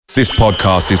This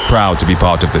podcast is proud to be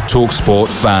part of the TalkSport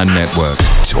Fan Network.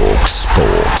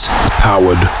 TalkSport.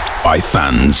 Powered by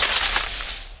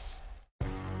fans.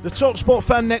 The TalkSport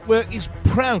Fan Network is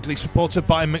proudly supported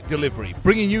by McDelivery,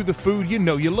 bringing you the food you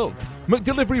know you love.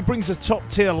 McDelivery brings a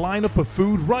top-tier lineup of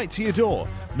food right to your door.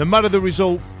 No matter the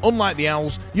result, unlike the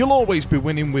Owls, you'll always be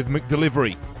winning with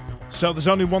McDelivery. So there's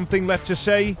only one thing left to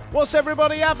say, what's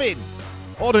everybody having?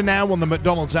 Order now on the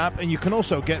McDonald's app, and you can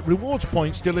also get rewards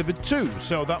points delivered too,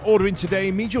 so that ordering today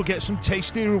means you'll get some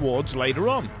tasty rewards later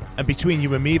on. And between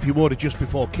you and me, if you order just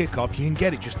before kickoff, you can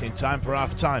get it just in time for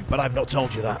half-time, but I've not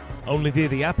told you that. Only via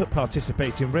the app at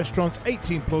participating restaurants,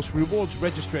 18 plus, rewards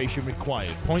registration required.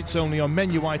 Points only on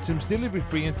menu items, delivery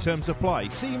free and terms apply.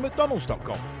 See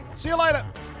mcdonalds.com. See you later.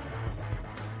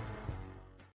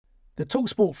 The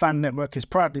TalkSport Fan Network is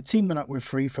proudly teaming up with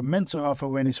Free for Mental Health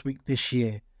Awareness Week this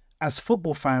year. As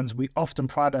football fans, we often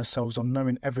pride ourselves on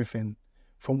knowing everything,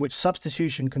 from which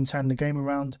substitution can turn the game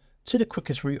around to the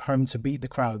quickest route home to beat the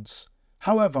crowds.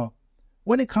 However,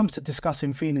 when it comes to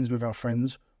discussing feelings with our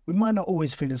friends, we might not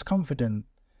always feel as confident.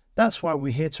 That's why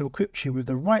we're here to equip you with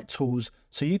the right tools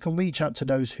so you can reach out to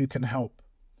those who can help.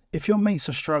 If your mates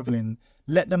are struggling,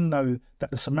 let them know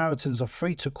that the Samaritans are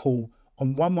free to call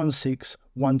on 116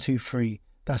 123.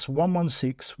 That's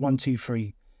 116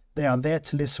 123. They are there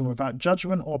to listen without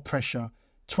judgment or pressure,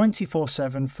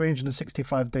 24/7,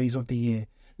 365 days of the year.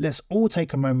 Let's all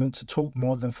take a moment to talk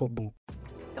more than football.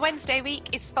 The Wednesday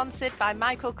week is sponsored by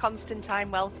Michael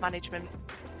Constantine Wealth Management.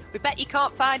 We bet you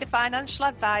can't find a financial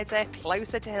advisor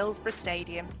closer to Hillsborough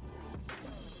Stadium.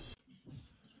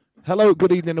 Hello,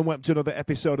 good evening and welcome to another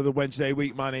episode of the Wednesday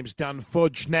week. My name's Dan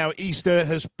Fudge. Now, Easter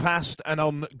has passed and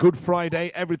on Good Friday,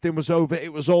 everything was over.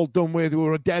 It was all done with. We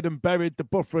were dead and buried. The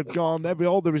buffer had gone.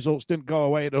 All the results didn't go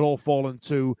away. It had all fallen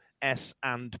to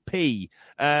S&P.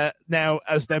 Now,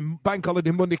 as the bank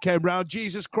holiday Monday came round,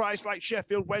 Jesus Christ, like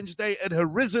Sheffield Wednesday, had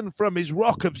arisen from his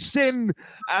rock of sin,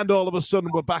 and all of a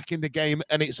sudden we're back in the game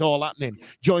and it's all happening.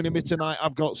 Joining me tonight,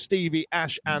 I've got Stevie,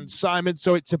 Ash and Simon.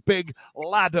 So it's a big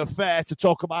lad affair to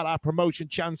talk about our promotion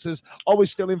chances. Are we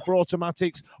still in for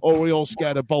automatics, or are we all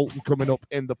scared of Bolton coming up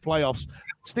in the playoffs?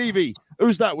 Stevie,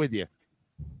 who's that with you?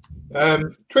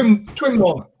 Twin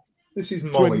one. This is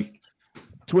Molly.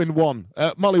 Twin one.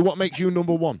 Molly, what makes you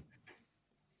number one?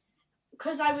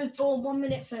 Because I was born 1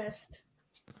 minute first.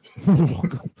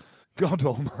 God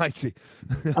almighty.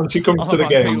 And she comes to the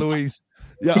game. Hey, Louise.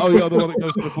 Yeah, the one that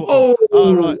goes to the football.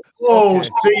 Right. Okay.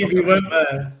 Steve, you went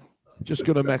there. Just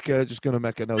gonna make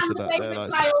a note of that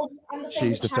there.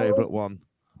 She's the favourite one.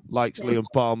 Likes Liam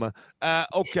Palmer.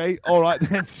 Okay, all right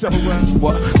then. So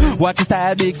what is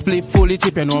that big split fully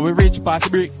chipping when we reach past the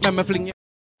brick? Let me fling it.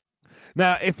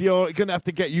 Now, if you're going to have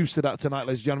to get used to that tonight,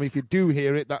 ladies and gentlemen, if you do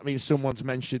hear it, that means someone's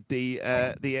mentioned the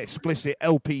explicit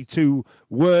LP2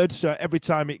 word. So every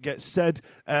time it gets said,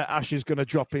 Ash is going to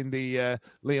drop in the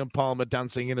Liam Palmer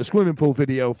dancing in a swimming pool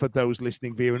video for those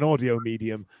listening via an audio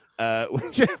medium,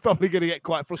 which are probably going to get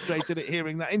quite frustrated at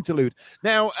hearing that interlude.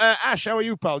 Now, Ash, how are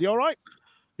you, pal? You all right?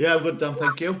 Yeah, I'm good, Dan.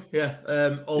 Thank you. Yeah,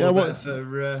 the better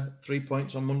for 3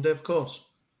 points on Monday, of course.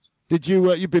 Did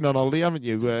you? You've been on holiday, haven't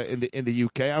you? In the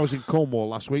UK, I was in Cornwall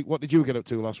last week. What did you get up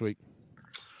to last week?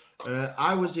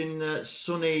 I was in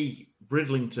sunny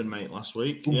Bridlington, mate, last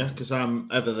week. Yeah, because I'm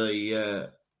ever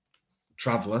the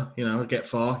traveller. You know, I get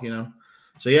far. You know,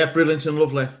 so yeah, Bridlington,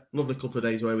 lovely couple of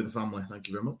days away with the family. Thank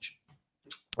you very much.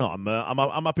 Oh,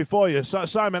 I'm happy for you. So,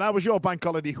 Simon, how was your bank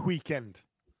holiday weekend?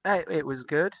 It was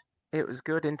good. It was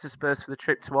good. Interspersed with a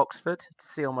trip to Oxford to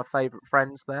see all my favourite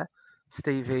friends there,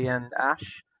 Stevie and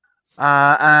Ash.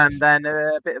 And then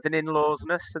a bit of an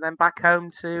in-lawsness, and then back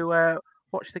home to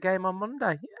watch the game on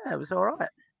Monday. Yeah, it was all right.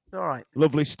 All right.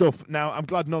 Lovely stuff. Now, I'm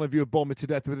glad none of you have bored me to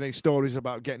death with any stories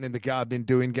about getting in the garden,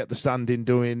 get the sand in,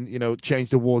 change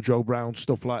the wardrobe round,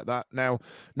 stuff like that. Now,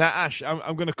 Ash,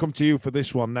 I'm going to come to you for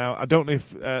this one. Now, I don't know if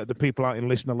the people out in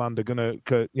listener land are going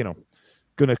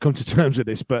to come to terms with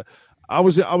this, but I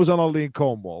was on holiday in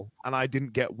Cornwall, and I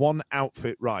didn't get one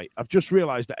outfit right. I've just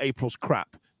realised that April's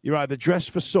crap. You're either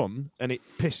dressed for sun and it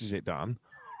pisses it down,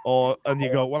 and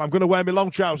you go, well, I'm going to wear my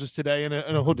long trousers today and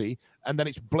a hoodie, and then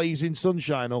it's blazing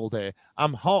sunshine all day.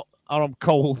 I'm hot or I'm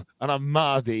cold and I'm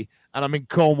mardy and I'm in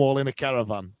Cornwall in a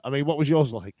caravan. I mean, what was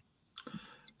yours like?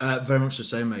 Very much the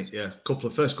same, mate. Yeah,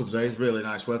 first couple of days, really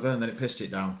nice weather, and then it pissed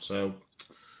it down. So,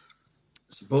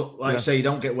 but like I say, you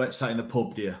don't get wet sat in the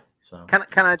pub, do you? So.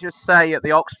 Can I just say, at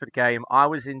the Oxford game, I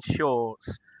was in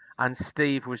shorts. And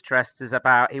Steve was dressed as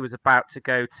he was about to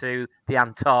go to the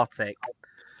Antarctic.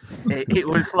 It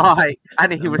was like,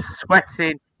 and he was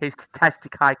sweating his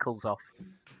testicles off.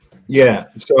 Yeah.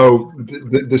 So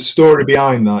the story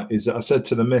behind that is that I said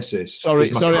to the missus. Sorry,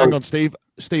 hang on, Steve.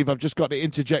 Steve, I've just got to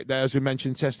interject there as we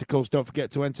mentioned testicles. Don't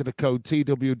forget to enter the code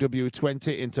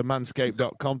TWW20 into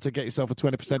manscaped.com to get yourself a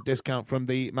 20% discount from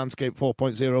the Manscaped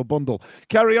 4.0 bundle.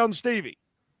 Carry on, Stevie.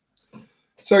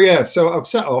 So I've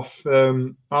set off.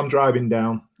 I'm driving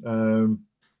down.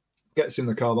 Gets in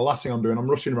the car. The last thing I'm doing, I'm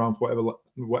rushing around for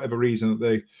whatever reason at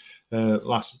the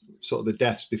last sort of the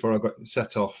deaths before I got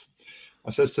set off. I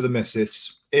says to the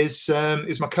missus, is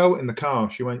my coat in the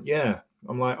car? She went, yeah.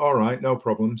 I'm like, all right, no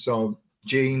problem. So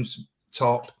jeans,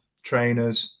 top,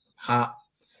 trainers, hat,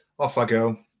 off I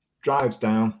go. Drives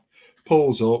down,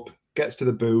 pulls up, gets to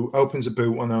the boot, opens the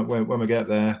boot when we get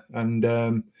there, and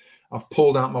I've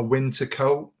pulled out my winter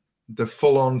coat, the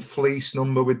full-on fleece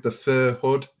number with the fur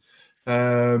hood.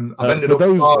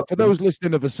 For those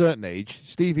listening of a certain age,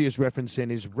 Stevie is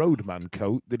referencing his Roadman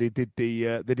coat that he did the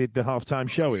halftime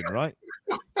show in, right?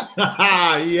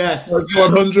 Yes, that's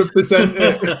 100%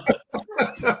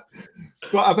 it.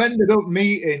 But I've ended up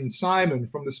meeting Simon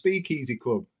from the Speakeasy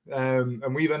Club,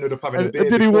 and we've ended up having a beer.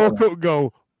 Did he walk up and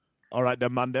go, "All right,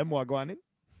 then, man, what go on in?"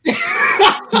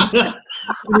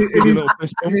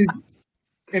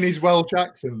 In his Welsh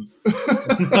accent.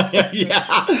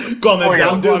 Yeah. Go on then,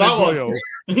 Dan, do that one.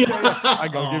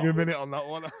 Hang on, give me a minute on that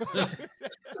one.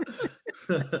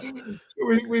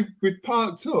 We've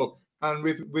parked up and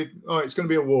it's going to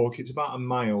be a walk. It's about a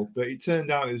mile, but it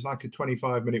turned out it was like a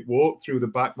 25-minute walk through the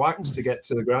back wax to get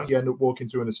to the ground. You end up walking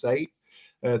through an estate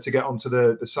to get onto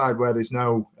the side where there's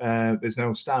no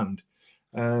stand.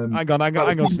 Hang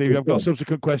on, Stevie. I've got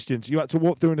subsequent questions. You had to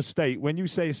walk through an estate. When you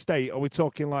say estate, are we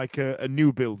talking like a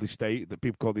new build estate that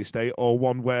people call the estate, or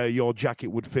one where your jacket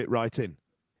would fit right in?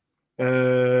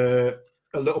 A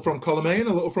little from column A and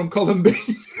a little from column B.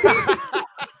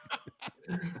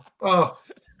 Oh,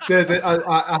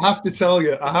 I have to tell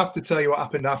you what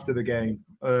happened after the game.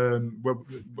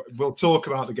 We'll talk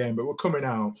about the game, but we're coming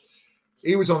out.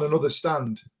 He was on another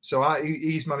stand, so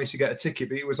he's managed to get a ticket,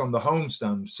 but he was on the home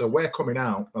stand. So we're coming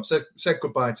out. I've said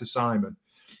goodbye to Simon.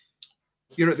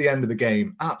 You're at the end of the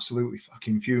game, absolutely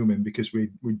fucking fuming because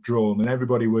we'd drawn and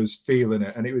everybody was feeling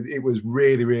it, and it was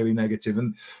really, really negative.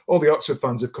 And all the Oxford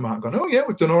fans have come out and gone, "Oh yeah,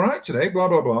 we've done all right today." Blah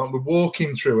blah blah. And we're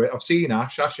walking through it. I've seen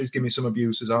Ash. Ash has given me some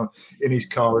abuse as I'm in his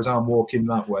car as I'm walking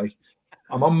that way.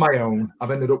 I'm on my own.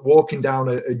 I've ended up walking down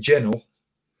a Ginnell.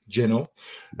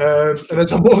 And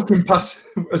as I'm walking past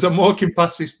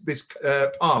this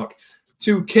park,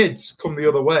 two kids come the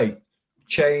other way,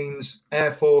 chains,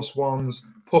 Air Force Ones,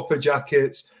 puffer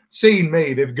jackets. Seeing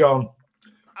me, they've gone,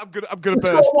 I'm gonna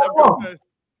burst.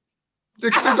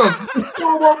 They've gone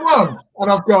 411,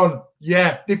 and I've gone,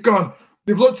 yeah. They've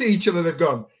looked at each other, they've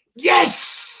gone,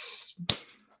 yes,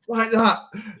 like that.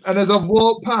 And as I've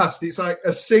walked past, it's like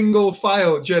a single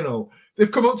file Ginnell.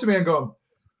 They've come up to me and gone,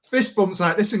 fist bumps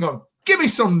like this and gone, give me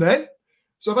some then.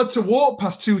 So I've had to walk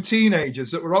past two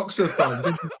teenagers that were Oxford fans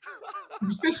and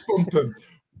fist bump them.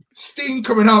 Steam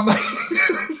coming out, mate.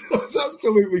 I was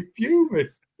absolutely fuming.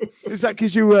 Is that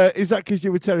because you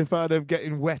were terrified of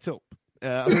getting wet up?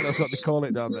 I think that's what they call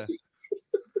it down there.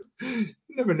 You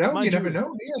never know. You never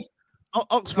know. Yeah.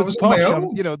 Oxford's posh,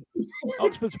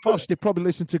 Oxford's posh. They probably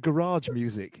listen to garage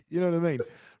music. You know what I mean?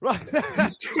 Right.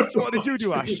 So what did you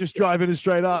do, Ash? Just driving a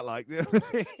straight out like?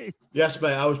 Yes,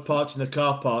 mate. I was parked in the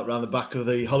car park around the back of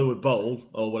the Hollywood Bowl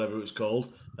or whatever it was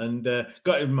called, and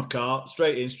got in my car,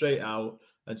 straight in, straight out,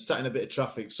 and sat in a bit of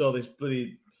traffic. Saw this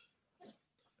bloody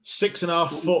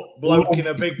 6.5-foot bloke in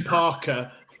a big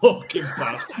Parker walking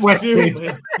past, sweating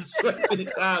his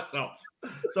ass off.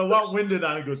 So one window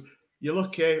down, he goes, "You're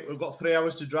lucky. We've got 3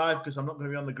 hours to drive because I'm not going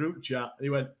to be on the group chat." And he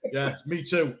went, "Yeah, me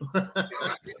too."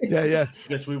 Yeah.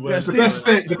 Yes, we were. Yeah, the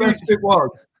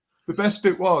best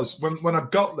bit was when I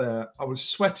got there, I was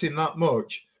sweating that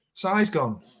much. Si's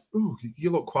gone, "Ooh,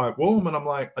 you look quite warm," and I'm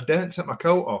like, I daren't take my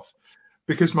coat off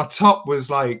because my top was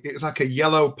like a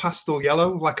yellow, pastel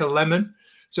yellow, like a lemon.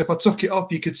 So if I took it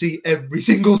off, you could see every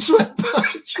single sweat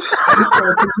patch. So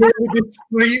I could really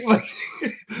discreetly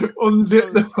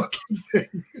unzip the fucking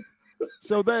thing.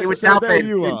 So there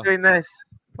you are doing this.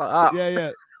 Like that.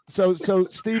 Yeah. So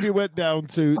Stevie went down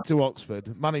to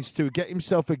Oxford, managed to get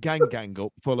himself a gang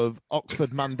up full of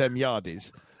Oxford Mandem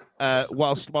Yardies,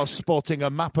 whilst sporting a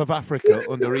map of Africa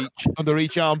under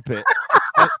each armpit.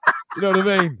 You know what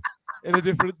I mean? In a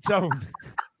different tone.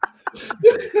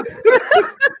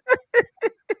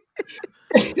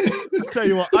 I'll tell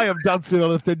you what, I am dancing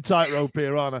on a thin tightrope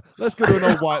here, aren't I? Let's go to an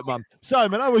old white man.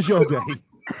 Simon, how was your day?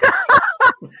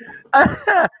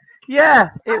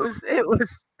 Yeah, it was.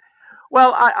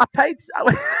 Well, I paid.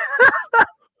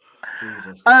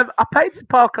 I paid to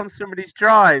park on somebody's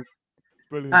drive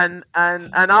Brilliant.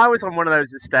 And I was on one of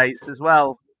those estates as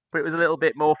well, but it was a little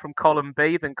bit more from column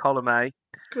B than column A.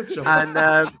 Good job. And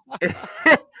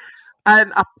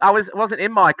and I wasn't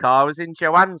in my car. I was in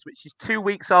Joanne's, which is 2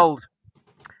 weeks old.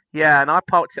 Yeah, and I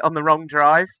parked it on the wrong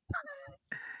drive.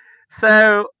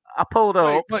 So I pulled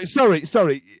up. Wait, sorry.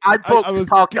 I booked to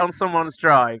park it on someone's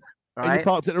drive. Right? And you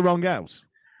parked at the wrong house?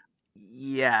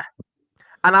 Yeah.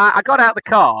 And I got out of the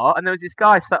car, and there was this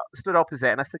guy stood opposite,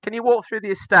 and I said, "Can you walk through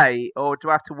the estate, or do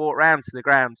I have to walk round to the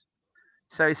ground?"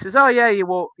 So he says, "Oh yeah, you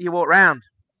walk round."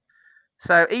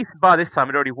 So Ethan, by this time,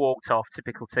 had already walked off,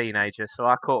 typical teenager. So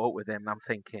I caught up with him, and I'm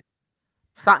thinking,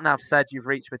 Sat-nav said you've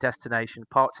reached your destination,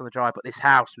 parked on the drive, but this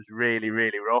house was really,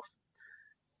 really rough.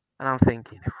 And I'm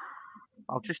thinking,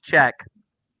 I'll just check.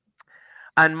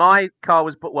 And my car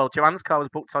was booked. Well, Joanne's car was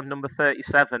booked on number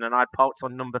 37, and I parked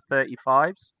on number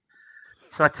 35s.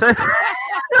 So I turned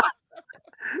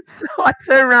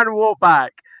around and walked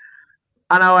back,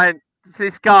 and I went to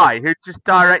this guy who just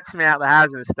directed me out of the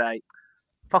housing estate.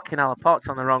 Fucking hell, I parked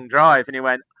on the wrong drive. And he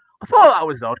went, I thought that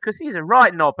was odd because he's a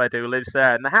right knobhead who lives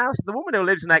there. And the woman who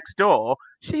lives next door,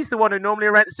 she's the one who normally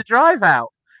rents the drive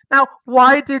out. Now,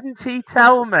 why didn't he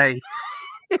tell me?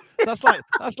 That's like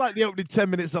the opening 10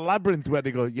 minutes of Labyrinth where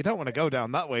they go, you don't want to go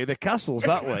down that way. The castle's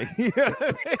that way.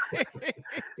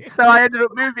 So I ended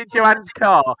up moving Joanne's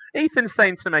car. Ethan's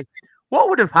saying to me, what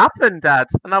would have happened, Dad?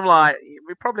 And I'm like,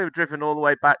 we probably would have driven all the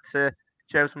way back to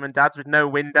Joe's mum and Dad's with no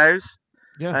windows.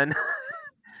 Yeah. And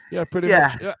yeah, pretty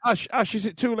much. Ash, is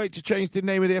it too late to change the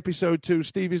name of the episode to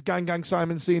Stevie's Gang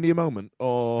Simon Senior Moment?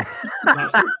 Or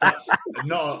that's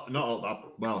not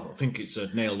well, I think it's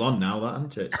nailed on now, that,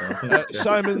 isn't it?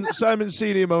 So I think, Simon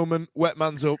Senior Moment, Wet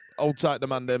Man's Up, Old Tight the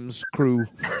Mandems, crew.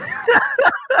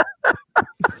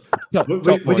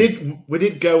 we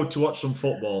did go to watch some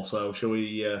football, so shall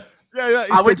we?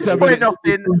 We're just putting off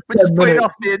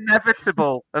the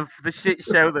inevitable of the shit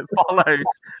show that follows.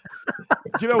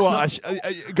 Do you know what, Ash?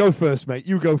 Go first, mate.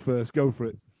 You go first. Go for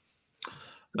it.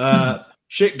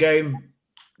 Shit game,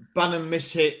 Bannon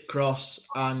miss-hit cross,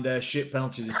 and shit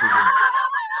penalty decision.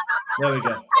 There we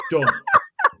go. Done.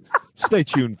 Stay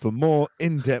tuned for more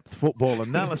in-depth football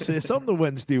analysis on the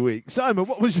Wednesday week. Simon,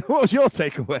 what was your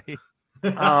takeaway?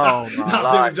 Oh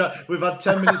my God. We've had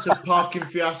 10 minutes of parking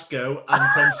fiasco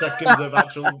and 10 seconds of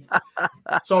actual.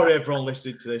 Sorry, everyone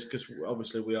listening to this, because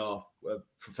obviously we are a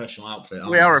professional outfit.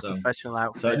 We are a professional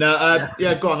outfit. So,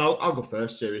 go on. I'll go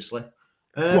first. Seriously,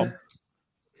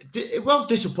 it was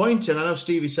disappointing. I know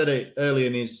Stevie said it early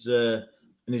in his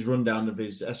rundown of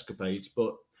his escapades,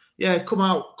 but yeah, come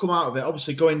out of it.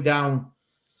 Obviously, going down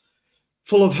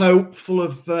full of hope, full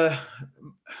of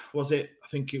was it? I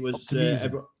think it was.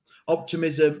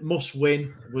 Optimism, must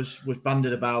win was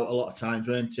bandied about a lot of times,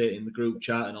 weren't it, in the group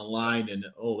chat and online and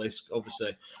all this,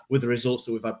 obviously, with the results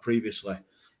that we've had previously.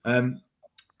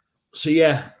 So,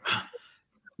 yeah,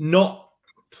 not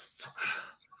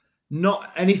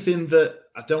anything that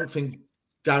I don't think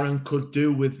Darren could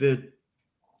do with the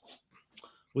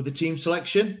team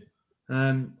selection.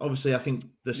 Obviously, I think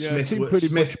the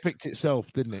Smith much picked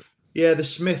itself, didn't it? Yeah, the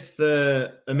Smith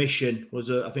omission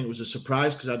was I think it was a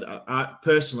surprise, because I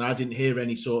personally didn't hear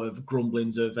any sort of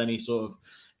grumblings of any sort of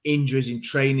injuries in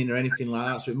training or anything like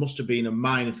that. So it must have been a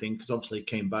minor thing, because obviously he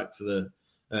came back for the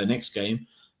next game.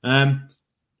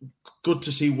 Good to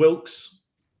see Wilkes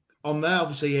on there.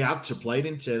 Obviously he had to play,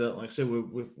 didn't he? Like I said,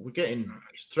 we're getting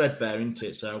threadbare, isn't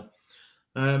it? So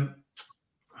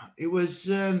it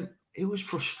was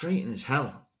frustrating as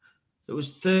hell. It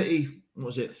was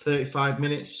 35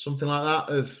 minutes, something like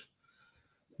that, of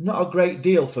not a great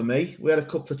deal for me. We had a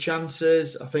couple of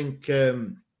chances. I think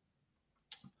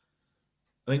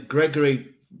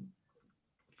Gregory,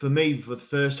 for me, for the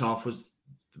first half, was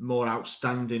more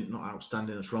outstanding. Not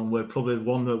outstanding, that's the wrong word. Probably the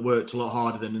one that worked a lot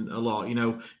harder than a lot.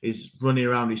 Is running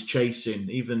around, he's chasing,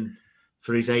 even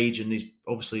for his age and his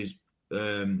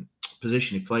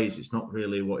position he plays. It's not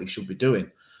really what he should be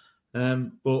doing.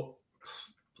 But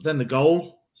then the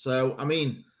goal. So, I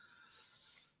mean,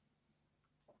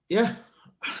 yeah.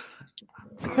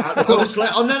 Honestly,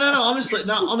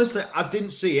 I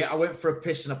didn't see it. I went for a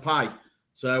piss and a pie.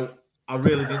 So, I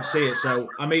really didn't see it. So,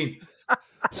 I mean.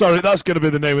 Sorry, that's going to be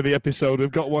the name of the episode.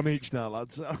 We've got one each now,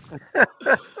 lads.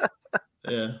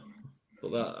 Yeah.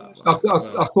 I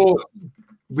thought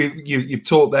you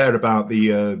talked there about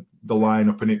the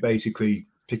lineup and it basically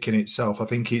picking itself. I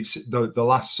think it's the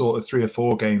last sort of 3 or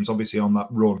 4 games, obviously, on that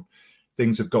run.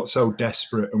 Things have got so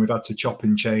desperate and we've had to chop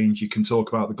and change. You can talk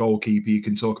about the goalkeeper, you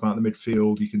can talk about the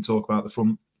midfield, you can talk about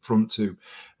the front two.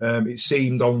 It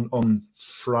seemed on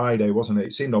Friday, wasn't it?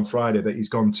 It seemed on Friday that he's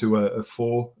gone to a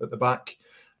 4 at the back.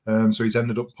 So he's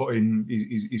ended up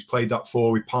he's played that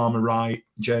 4 with Palmer right,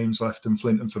 James left, and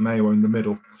Flint and Firmino in the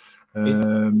middle.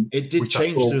 It did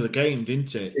change through the game,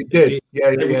 didn't it? It did,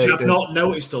 which I've not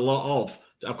noticed a lot of.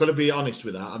 I've got to be honest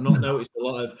with that. I've not noticed a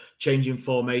lot of changing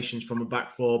formations from a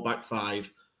back 4, back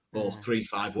 5, or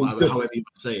 3-5, whatever, however you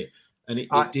want to say it. And it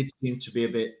did seem to be a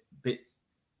bit.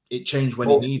 It changed when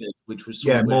it needed, which was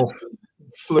more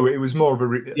fluid. It was more of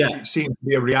it seemed to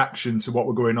be a reaction to what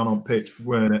were going on pitch,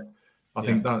 weren't it? I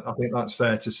think that's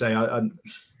fair to say. I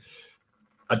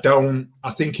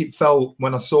think it felt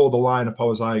when I saw the lineup, I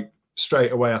was like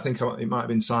straight away. I think it might have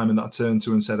been Simon that I turned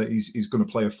to and said that he's going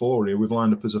to play a 4 here. We've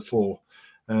lined up as a 4.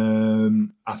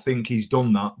 I think he's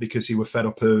done that because he was fed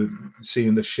up of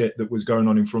seeing the shit that was going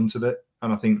on in front of it,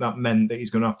 and I think that meant that he's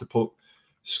going to have to put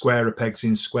squarer pegs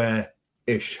in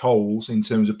square-ish holes in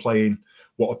terms of playing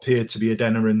what appeared to be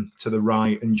Adeniran to the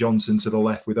right and Johnson to the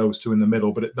left with those two in the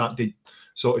middle. But that did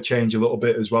sort of change a little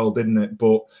bit as well, didn't it?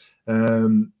 But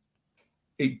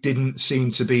it didn't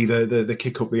seem to be the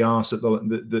kick up the arse that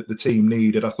the team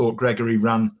needed. I thought Gregory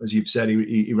ran, as you've said,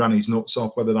 he ran his nuts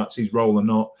off, whether that's his role or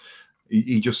not.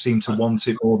 He just seemed to want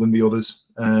it more than the others.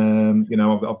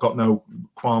 I've got no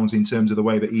qualms in terms of the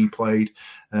way that he played.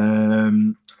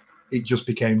 It just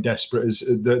became desperate as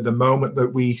the moment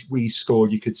that we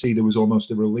scored. You could see there was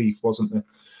almost a relief, wasn't there?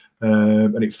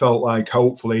 And it felt like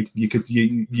hopefully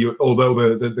you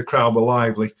although the crowd were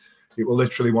lively, it was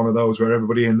literally one of those where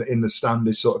everybody in the stand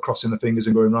is sort of crossing the fingers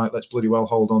and going, right, let's bloody well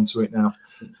hold on to it now.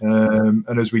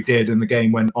 And as we did, and the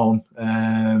game went on,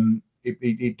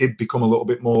 it did become a little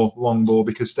bit more long ball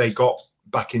because they got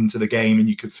back into the game, and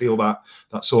you could feel that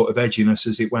sort of edginess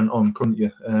as it went on, couldn't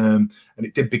you? And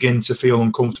it did begin to feel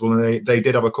uncomfortable, and they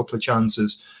did have a couple of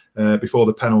chances before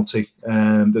the penalty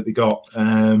that they got.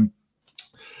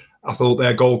 I thought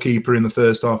their goalkeeper in the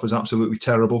first half was absolutely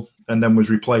terrible, and then was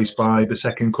replaced by the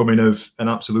second coming of an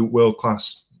absolute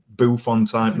world-class Buffon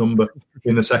type number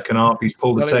in the second half. He's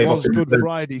pulled the tape off. It was Good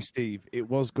Friday, Steve. It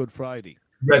was Good Friday.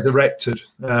 Resurrected.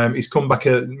 He's come back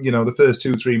at the first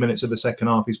 2-3 minutes of the second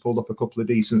half. He's pulled up a couple of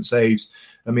decent saves,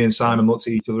 and me and Simon looked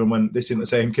at each other and went, "This isn't the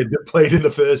same kid that played in the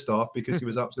first half," because he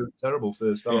was absolutely terrible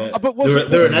first half. Yeah. But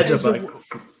they're an header by.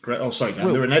 Oh, sorry, guys.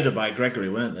 They were an header by Gregory,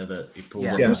 weren't they? That he pulled.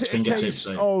 Yeah. Was it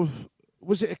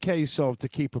a case of the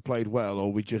keeper played well,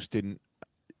 or we just didn't?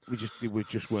 We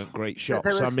just weren't great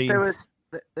shots.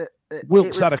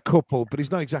 Wilkes had a couple, but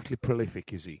he's not exactly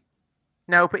prolific, is he?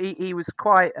 No, but he was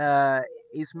quite.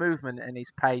 His movement and his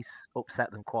pace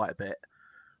upset them quite a bit.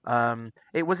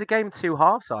 It was a game 2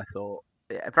 halves, I thought.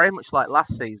 Very much like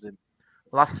last season.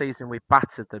 Last season we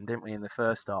battered them, didn't we, in the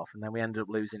first half, and then we ended up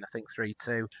losing, I think,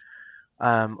 3-2.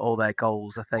 All their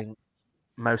goals, I think,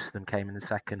 most of them came in the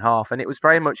second half, and it was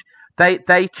very much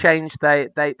they changed.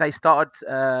 They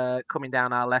started coming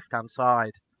down our left hand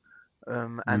side,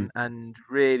 and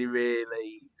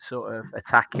really sort of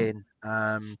attacking.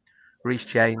 Reece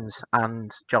James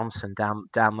and Johnson down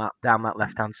that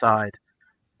left hand side,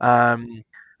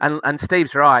 and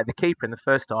Steve's right. The keeper in the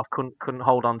first half couldn't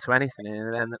hold on to anything,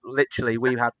 and literally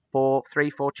we had 4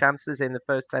 chances in the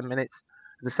first 10 minutes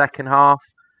of the second half,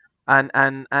 and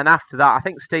after that, I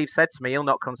think Steve said to me he'll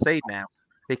not concede now,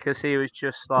 because he was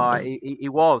just like he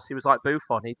was like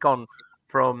Buffon. He'd gone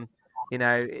from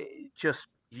just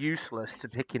useless to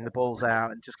picking the balls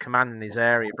out and just commanding his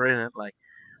area brilliantly.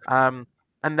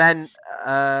 And then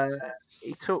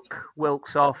he took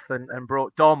Wilkes off and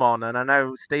brought Dom on. And I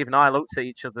know Steve and I looked at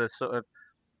each other sort of,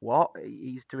 what?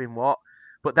 He's doing what?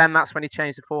 But then that's when he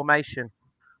changed the formation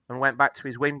and went back to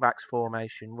his wing-backs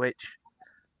formation, which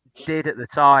did at the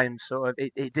time sort of,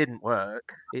 it didn't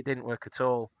work. It didn't work at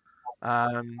all.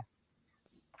 And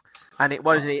it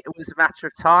was a matter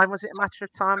of time. Was it a matter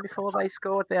of time before they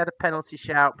scored? They had a penalty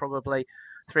shout probably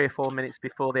 3 or 4 minutes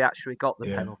before they actually got the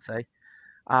penalty.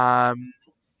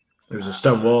 There was a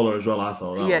Stonewaller as well, I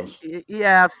thought.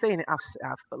 Yeah, I've seen it.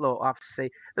 I've seen.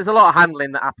 There's a lot of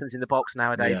handling that happens in the box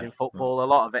nowadays in football. A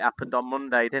lot of it happened on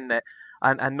Monday, didn't it?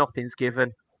 And nothing's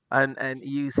given, and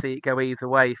you see it go either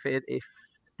way. If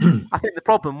I think the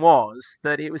problem was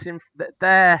that it was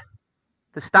the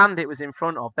stand it was in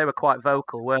front of. They were quite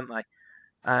vocal, weren't they?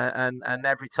 And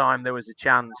every time there was a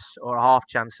chance or a half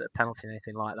chance at a penalty,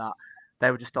 anything like that, they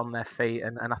were just on their feet,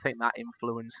 and I think that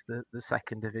influenced the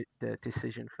second of the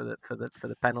decision for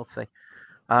the penalty.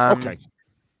 Okay,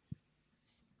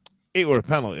 it were a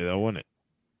penalty though, wasn't it?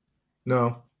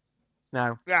 No.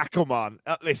 Ah, come on.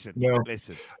 Listen. How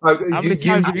many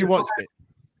times have you watched it?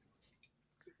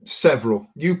 Several.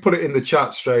 You put it in the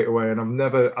chat straight away, and I've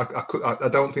never. I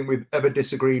don't think we've ever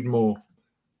disagreed more.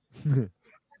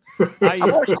 I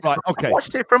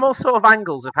watched it from all sort of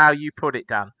angles of how you put it,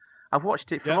 Dan. I've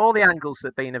watched it from all the angles that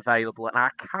have been available, and I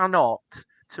cannot,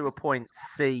 to a point,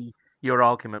 see your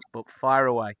argument. But fire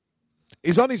away.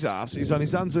 He's on his ass. He's on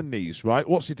his hands and knees, right?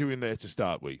 What's he doing there to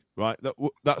start with, right?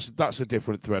 That's a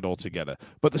different thread altogether.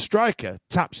 But the striker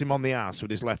taps him on the ass with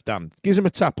his left hand, gives him a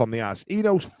tap on the ass. He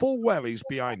knows full well he's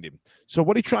behind him. So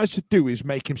what he tries to do is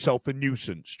make himself a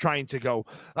nuisance, trying to go,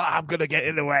 I'm going to get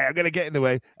in the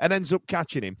way, and ends up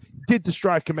catching him. Did the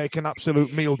striker make an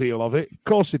absolute meal deal of it? Of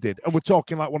course he did. And we're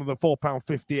talking like one of the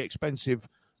 £4.50 expensive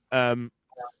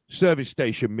service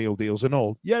station meal deals and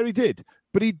all. Yeah, he did.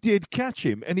 But he did catch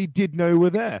him, and he did know we were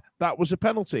there. That was a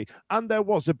penalty. And there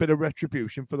was a bit of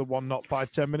retribution for the one not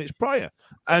 5-10 minutes prior.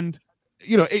 And,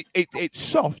 you know, it's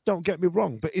soft, don't get me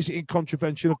wrong, but is it in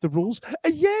contravention of the rules?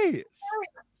 Yes.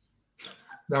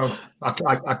 No,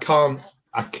 I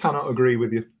cannot agree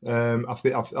with you. I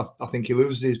think he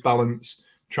loses his balance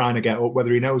trying to get up,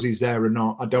 whether he knows he's there or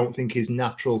not. I don't think his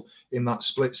natural, in that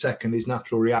split second, his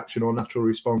natural reaction or natural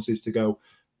response is to go,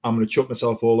 I'm going to chuck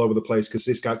myself all over the place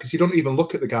because you don't even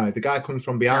look at the guy. The guy comes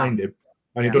from behind him.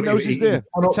 And he knows he's there.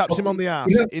 He taps him on the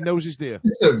ass. He knows he's there.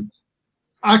 Listen,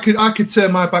 I could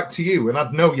turn my back to you and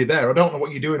I'd know you're there. I don't know what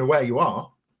you're doing or where you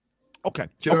are. Okay.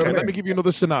 Let me give you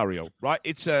another scenario, right?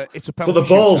 It's a penalty. But the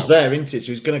ball's there, isn't it?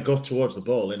 So he's going to go towards the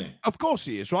ball, isn't it? Of course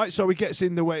he is, right? So he gets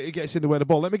in the way. He gets in the way of the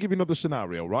ball. Let me give you another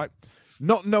scenario, right?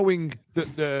 Not knowing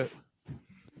that the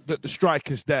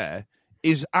striker's there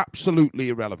is absolutely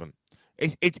irrelevant.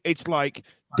 It's like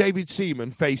David Seaman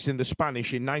facing the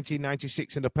Spanish in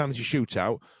 1996 in the penalty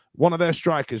shootout. One of their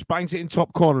strikers bangs it in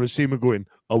top corner and Seaman going,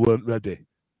 I weren't ready.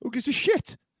 Who gives a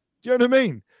shit? Do you know what I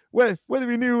mean? Whether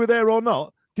he knew we were there or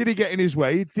not, did he get in his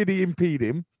way? Did he impede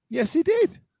him? Yes, he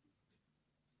did.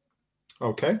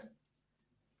 Okay.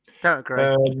 Don't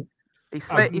agree. He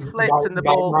slipped and the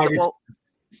ball...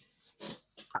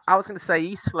 I was going to say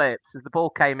he slipped. As the ball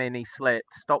came in, he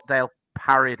slipped. Stockdale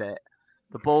parried it.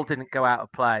 The ball didn't go out of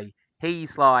play.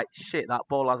 He's like, shit, that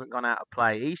ball hasn't gone out of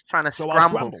play. He's trying to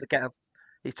scramble to get up.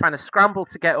 He's trying to scramble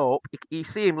to get up. You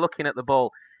see him looking at the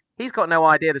ball. He's got no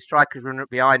idea the striker's running up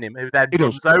behind him, who then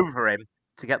runs over him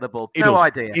to get the ball. No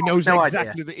idea. He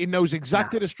knows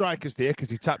exactly the striker's there because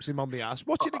he taps him on the ass.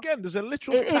 Watch it again. There's a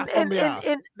literal tap on the ass.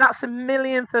 That's a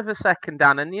millionth of a second,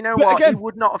 Dan. And you know what? Again, he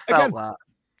would not have felt that.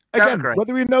 Again,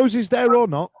 whether he knows he's there or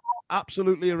not,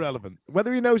 absolutely irrelevant.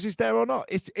 Whether he knows he's there or not,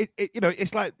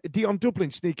 it's like Dion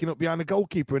Dublin sneaking up behind a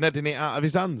goalkeeper and heading it out of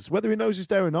his hands. Whether he knows he's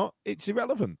there or not, it's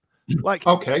irrelevant. Like,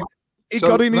 he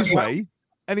got in his way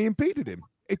and he impeded him.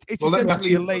 It's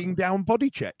essentially a laying down body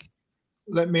check.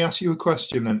 Let me ask you a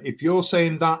question then. If you're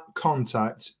saying that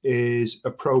contact is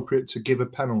appropriate to give a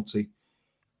penalty,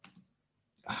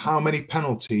 how many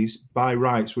penalties by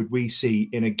rights would we see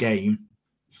in a game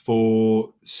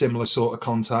for similar sort of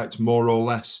contact, more or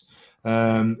less,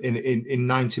 in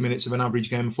 90 minutes of an average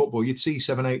game of football? You'd see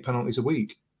 7-8 penalties a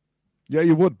week. Yeah,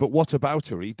 you would. But what about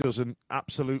her? He doesn't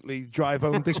absolutely drive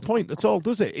home this point at all,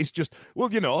 does it? It's just,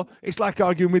 well, you know, it's like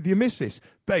arguing with your missus.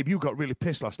 Babe, you got really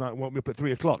pissed last night and woke me up at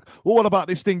 3 o'clock. Well, what about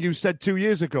this thing you said 2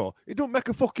 years ago? It don't make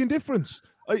a fucking difference.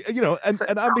 You know, and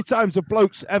how many times have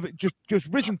blokes ever just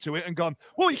risen to it and gone,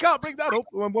 well, you can't bring that up.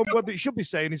 When what they should be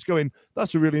saying is going,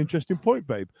 that's a really interesting point,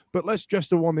 babe. But let's just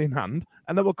the one in hand,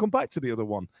 and then we'll come back to the other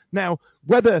one. Now,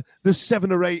 whether there's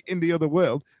 7 or 8 in the other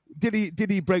world, did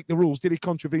he break the rules? Did he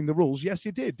contravene the rules? Yes,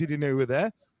 he did. Did he know we were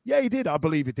there? Yeah, he did. I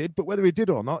believe he did. But whether he did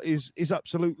or not is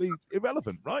absolutely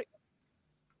irrelevant, right?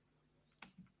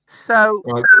 So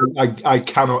I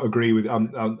cannot agree with. I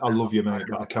love you, mate,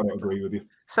 but I cannot agree with you.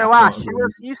 So Ash,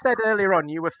 you said earlier on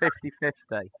you were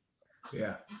 50-50.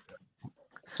 Yeah.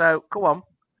 So go on.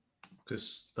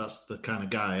 Because that's the kind of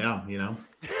guy I am, you know.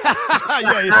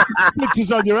 yeah.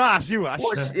 Splinters on your ass, you Ash.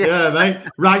 Yeah, mate.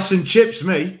 Rice and chips,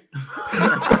 me.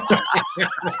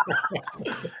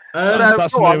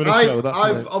 That's the name of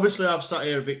the show. I've sat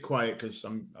here a bit quiet because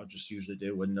I just usually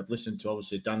do when I've listened to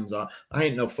obviously Dan's. I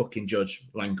ain't no fucking judge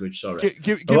language. Sorry.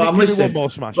 Give me one more,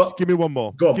 Smash. Give me one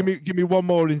more. Go on. Give me one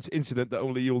more incident that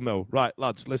only you'll know. Right,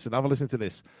 lads, listen. Have a listen to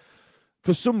this.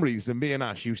 For some reason, me and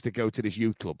Ash used to go to this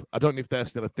youth club. I don't know if they're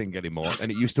still a thing anymore.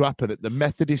 And it used to happen at the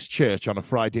Methodist Church on a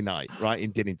Friday night, right,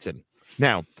 in Dinnington.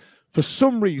 Now, for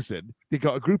some reason, they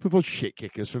got a group of us shit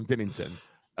kickers from Dinnington.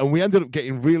 And we ended up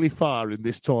getting really far in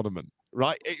this tournament,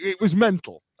 right? It was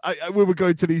mental. We were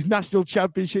going to these national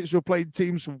championships. We were playing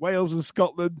teams from Wales and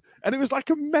Scotland. And it was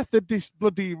like a Methodist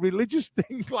bloody religious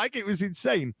thing. Like, it was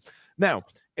insane. Now,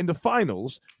 in the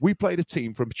finals, we played a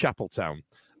team from Chapeltown.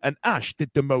 And Ash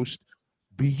did the most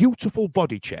beautiful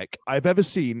body check I've ever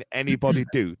seen anybody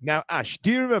do. Now, Ash,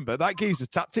 do you remember that geezer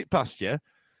tapped it past you?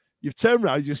 You've turned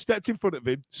around, you stepped in front of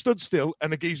him, stood still,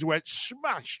 and the geezer went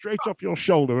smash straight off your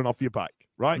shoulder and off your back,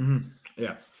 right? Mm-hmm.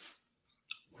 Yeah.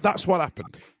 That's what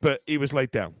happened, but he was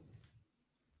laid down.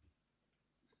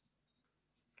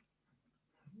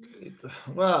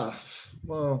 Well,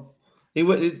 he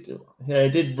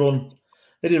did run.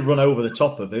 They did run over the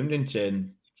top of him, didn't he?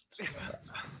 And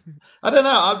I don't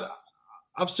know.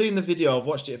 I've seen the video. I've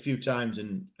watched it a few times,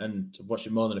 and I've watched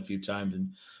it more than a few times, and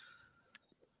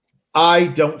I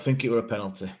don't think it were a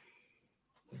penalty.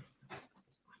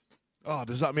 Oh,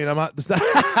 does that mean I'm out? Does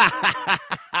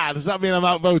that mean I'm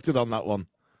outvoted on that one?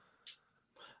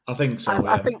 I think so.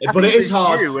 I think it is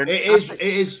hard.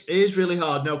 It is really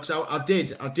hard. No, because I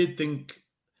did think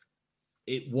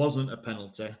it wasn't a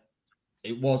penalty.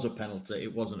 It was a penalty.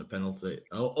 It wasn't a penalty.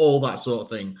 All that sort of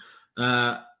thing.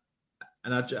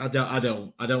 And I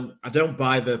don't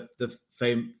buy the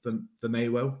fame for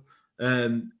Mayweather.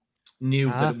 Knew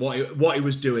that what he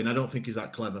was doing. I don't think he's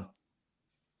that clever.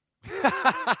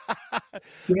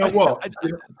 You know what?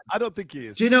 I don't think he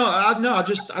is. Do you know? I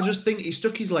just think he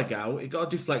stuck his leg out. It got a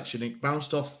deflection. It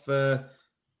bounced off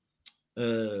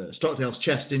Stockdale's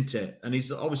chest, didn't it? And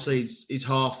he's obviously he's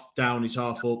half down, he's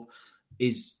half up.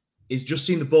 He's just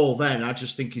seen the ball. Then I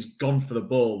just think he's gone for the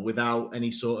ball without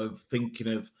any sort of thinking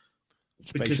of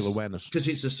spatial awareness, because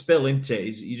it's a spill, isn't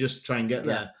it? You just try and get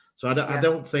there. So I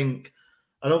don't think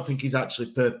he's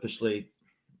actually purposely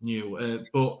knew.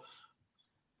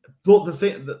 But the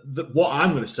thing that what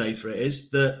I'm going to say for it is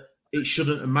that it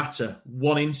shouldn't matter.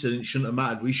 One incident shouldn't have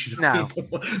mattered. We should have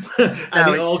been.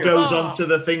 And it all goes on to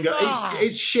the thing.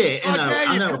 It's shit. You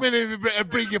come in and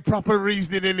bring your proper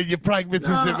reasoning in and your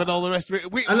pragmatism and all the rest of it.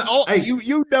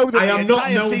 You know that the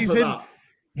entire season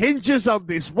hinges on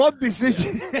this one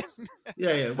decision.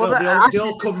 Yeah. Well, they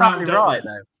all come round, don't they?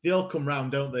 They all come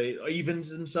round, don't they? Evens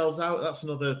themselves out. That's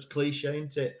another cliche,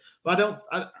 isn't it? But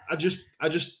I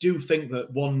just do think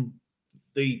that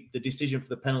the decision for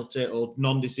the penalty or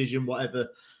non-decision,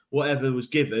 whatever was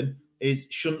given,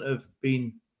 shouldn't have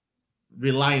been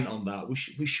reliant on that.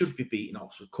 We should be beating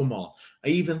Oxford. Come on,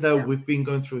 even though we've been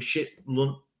going through a shit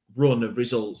run of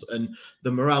results, and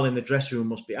the morale in the dressing room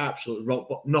must be absolutely rock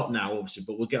bottom. Not now, obviously,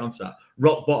 but we'll get onto that.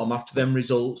 Rock bottom after them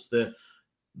results, the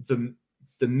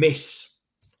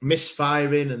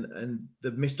misfiring and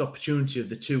the missed opportunity of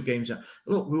the 2 games.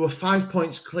 Look, we were 5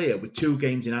 points clear with 2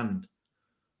 games in hand.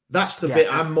 That's the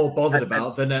bit I'm more bothered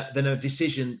about than a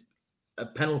decision, a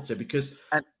penalty, because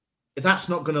that's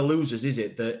not going to lose us, is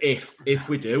it? That if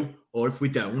we do or if we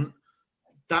don't,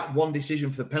 that one decision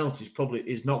for the penalties probably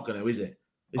is not going to, is it?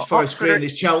 It's Forest Green,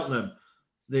 it's Cheltenham.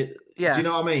 Do you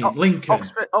know what I mean? Lincoln,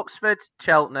 Oxford,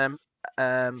 Cheltenham,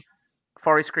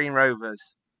 Forest Green Rovers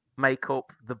make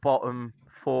up the bottom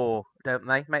 4, don't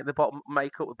they? Make up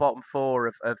the bottom 4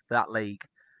 of that league.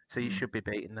 So you should be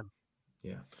beating them.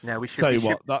 Yeah. No, we should. Tell you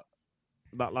what,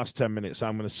 that last 10 minutes,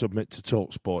 I'm going to submit to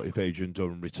TalkSport if Adrian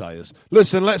Durham retires.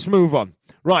 Listen, let's move on.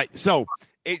 Right, so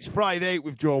it's Friday.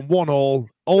 We've drawn 1-1.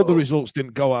 All the results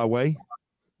didn't go our way.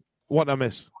 What did I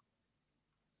miss?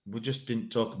 We just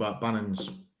didn't talk about Bannon's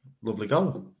lovely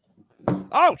goal.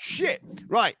 Oh, shit.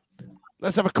 Right.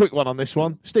 Let's have a quick one on this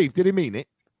one. Steve, did he mean it?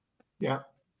 Yeah.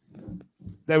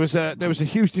 There was a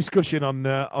huge discussion on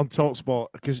TalkSport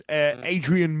because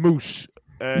Adrian Moose,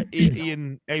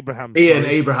 Ian Abrahams.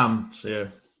 Yeah.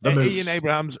 Ian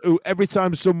Abrahams, who every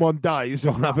time someone dies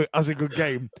or has a good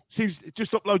game, just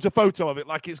uploads a photo of it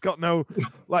like it's got no,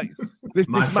 like this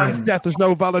man's death has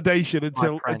no validation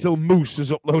until Moose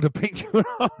has uploaded a picture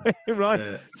of him, right?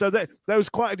 Yeah. So there was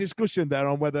quite a discussion there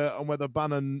on whether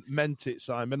Bannon meant it,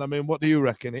 Simon. I mean, what do you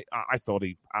reckon? I thought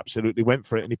he absolutely went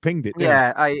for it and he pinged it.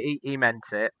 He meant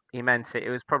it. He meant it. It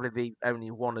was probably the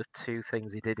only one of 2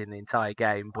 things he did in the entire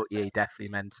game, but yeah, he definitely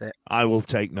meant it. I will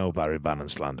take no Barry Bannon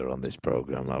slander on this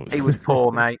programme. He was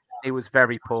poor, mate. He was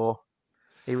very poor.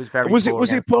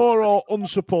 Was he poor or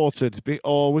unsupported,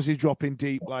 or was he dropping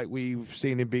deep like we've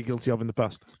seen him be guilty of in the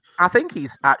past? I think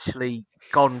he's actually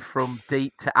gone from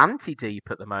deep to anti-deep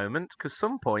at the moment, because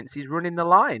some points he's running the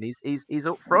line. He's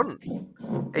up front.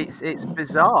 It's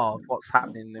bizarre what's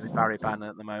happening with Barry Bannon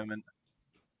at the moment.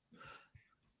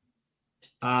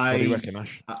 What do you reckon,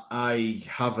 Ash? I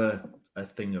have a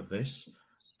thing of this.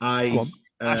 Ash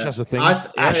has a thing.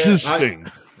 Ash's thing.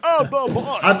 I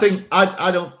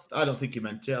don't think he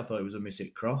meant it. I thought it was a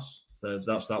miss-hit cross. So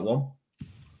that's that one.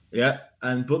 Yeah,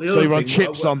 but the other. So you're on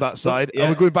chips on that side. Yeah.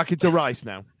 And we're going back into rice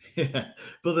now. Yeah,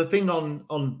 but the thing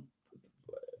on,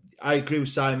 I agree with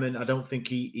Simon. I don't think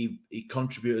he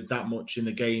contributed that much in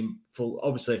the game.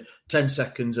 Obviously 10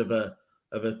 seconds of a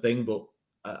thing, but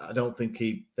I don't think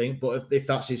But if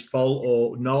that's his fault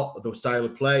or not, the style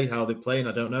of play, how they're playing,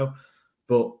 I don't know.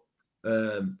 But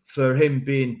For him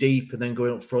being deep and then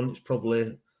going up front, it's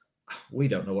probably, we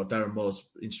don't know what Darren Moore's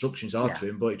instructions are to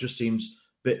him, but it just seems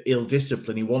a bit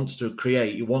ill-disciplined. He wants to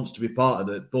create, he wants to be part of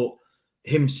it, but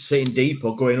him sitting deep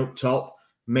or going up top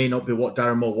may not be what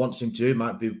Darren Moore wants him to do. It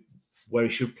might be where he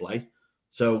should play.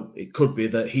 So it could be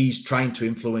that he's trying to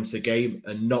influence the game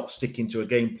and not sticking to a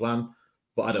game plan.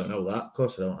 But I don't know that. Of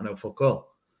course I don't. I know fuck all.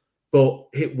 But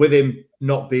with him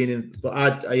not being in, but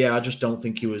I just don't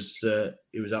think he was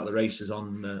out the races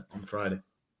on Friday.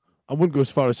 I wouldn't go as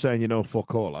far as saying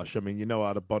fuck all, Ash. I mean, you know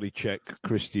how to body check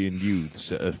Christian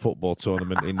youths at a football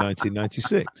tournament in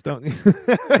 1996, don't you?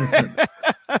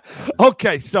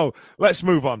 Okay, so let's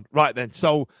move on. Right then.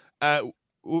 So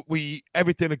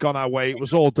everything had gone our way. It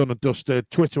was all done and dusted.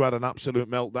 Twitter had an absolute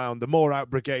meltdown. The More Out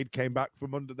Brigade came back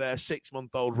from under their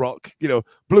 6-month-old rock,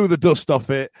 blew the dust off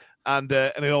it, and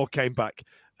it all came back.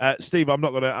 Steve, I'm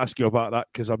not going to ask you about that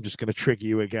because I'm just going to trigger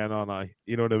you again, aren't I?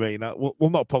 You know what I mean?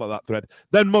 We'll not pull at that thread.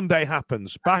 Then Monday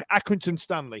happens. Back Accrington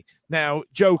Stanley. Now,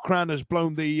 Joe Cran has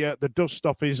blown the dust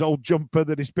off his old jumper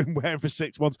that he's been wearing for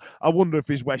 6 months. I wonder if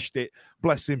he's weshed it.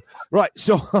 Bless him. Right,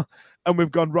 so and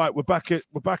we've gone right. We're back at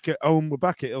home. We're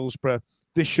back at Hillsborough.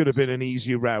 This should have been an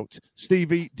easy route.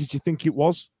 Stevie, did you think it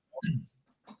was?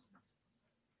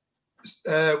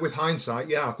 With hindsight,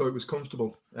 yeah, I thought it was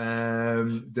comfortable.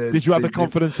 Did you have the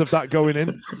confidence of that going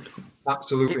in?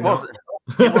 Absolutely not.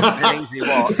 It wasn't an easy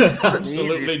watch.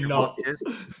 Absolutely not.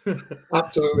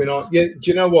 Absolutely not. Yeah,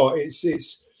 do you know what?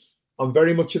 It's. I'm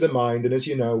very much of the mind, and as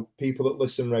you know, people that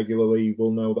listen regularly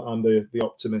will know that I'm the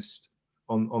optimist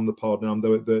on the pod, and I'm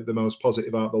the most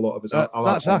positive out of the lot of us.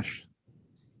 That's Ash.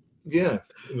 Yeah.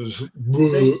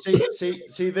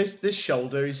 See, this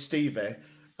shoulder is Stevie.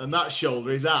 And that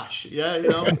shoulder is Ash. Yeah, you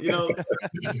know.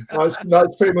 That's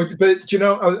pretty much. But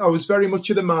I was very much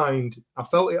of the mind. I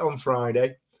felt it on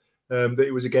Friday that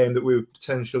it was a game that we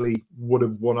potentially would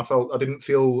have won. I didn't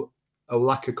feel a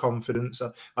lack of confidence.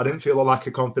 I didn't feel a lack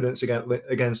of confidence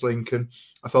against Lincoln.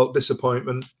 I felt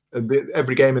disappointment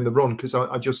every game in the run because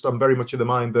I'm very much of the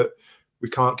mind that we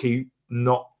can't keep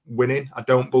not winning. I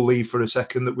don't believe for a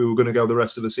second that we were going to go the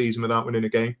rest of the season without winning a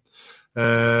game.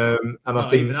 And I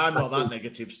think even I'm not that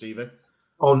negative, Stevie.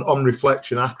 On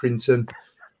reflection, Accrington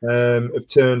have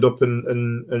turned up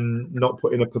and not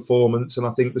put in a performance, and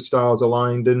I think the stars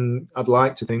aligned. And I'd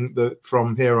like to think that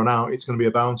from here on out, it's going to be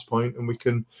a bounce point, and we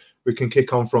can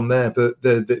kick on from there. But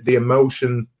the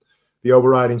emotion, the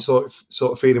overriding sort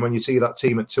of feeling when you see that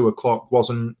team at 2:00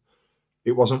 wasn't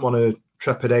one of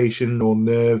trepidation or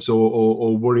nerves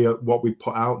or worry at what we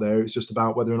put out there. It's just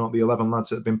about whether or not the 11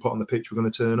 lads that have been put on the pitch were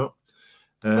going to turn up.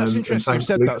 That's interesting you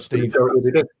said that, Steve.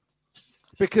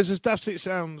 Because as daft as it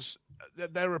sounds,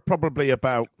 there are probably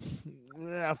about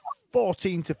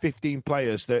 14 to 15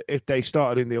 players that if they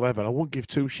started in the 11, I wouldn't give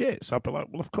two shits. I'd be like,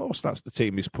 well, of course, that's the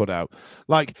team he's put out.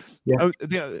 Like, there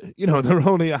are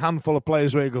only a handful of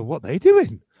players where you go, what are they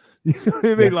doing? You know what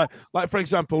I mean? Yeah. Like for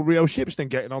example, Rio Shipston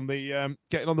getting on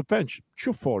the bench.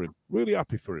 Chuff for him. Really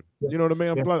happy for him. Yeah. You know what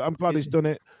I mean? I'm glad he's done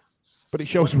it. But it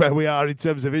shows where we are in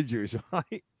terms of injuries,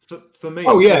 right? For me,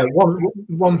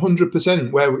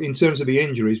 100%. Where in terms of the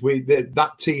injuries,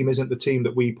 that team isn't the team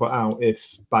that we put out. If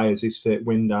Byers is fit,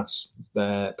 Windass,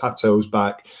 Pato's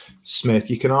back, Smith,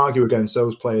 you can argue against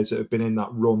those players that have been in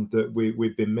that run that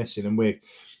we've been missing, and we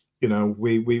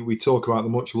talk about the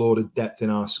much lauded depth in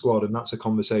our squad, and that's a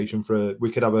conversation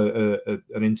we could have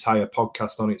an entire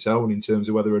podcast on its own in terms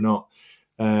of whether or not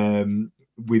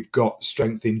we've got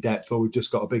strength in depth or we've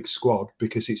just got a big squad,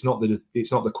 because it's not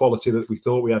the quality that we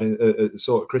thought we had at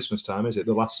sort of Christmas time, is it?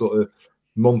 The last sort of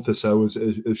month or so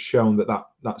has shown that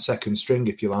second string,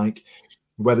 if you like,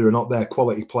 whether or not they're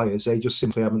quality players, they just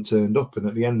simply haven't turned up. And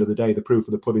at the end of the day, the proof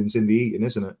of the pudding's in the eating,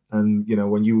 isn't it? And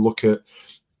when you look at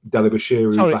Deli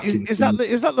Bashir, sorry, is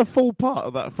that the full part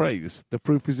of that phrase? The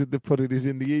proof is in the pudding is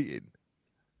in the eating.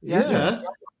 Yeah.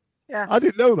 I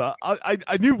didn't know that.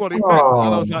 I knew what it meant,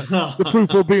 and I was like, the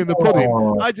proof will be in the pudding.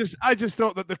 I just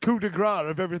thought that the coup de grace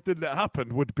of everything that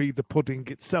happened would be the pudding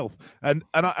itself, and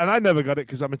I never got it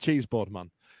because I'm a cheese board man.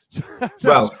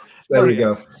 Well, there we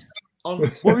go.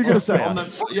 What were you going to say?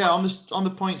 On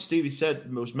the point Stevie said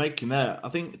was making there, I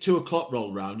think 2:00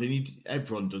 rolled round, and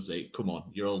everyone does it. Come on,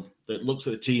 you're all that looks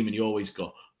at the team, and you always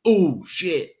go, "Oh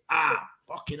shit!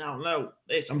 Fucking hell, no!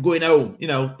 I'm going home."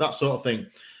 That sort of thing.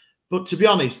 But to be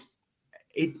honest,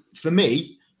 for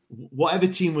me, whatever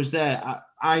team was there,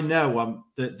 I know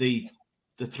that the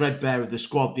threadbare of the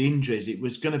squad, the injuries, it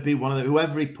was going to be one of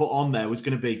whoever he put on there was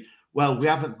going to be. Well, we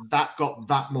haven't got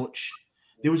that much.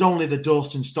 There was only the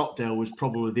Dawson Stockdale was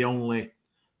probably the only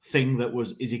thing that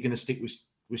was. Is he going to stick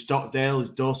with Stockdale?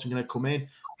 Is Dawson going to come in?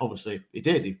 Obviously, he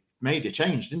did. He made a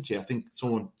change, didn't he? I think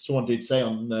someone did say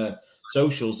on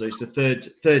socials that it's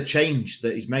the third change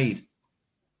that he's made.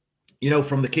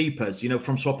 From the keepers,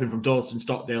 from swapping from Dawson,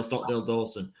 Stockdale,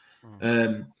 Dawson.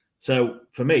 So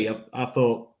for me, I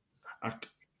thought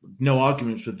no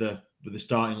arguments with the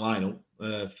starting lineup.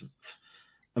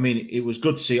 It was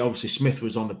good to see. Obviously, Smith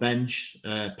was on the bench,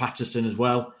 Patterson as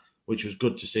well, which was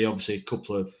good to see. Obviously, a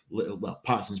couple of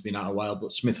Patterson's been out a while,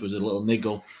 but Smith was a little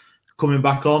niggle coming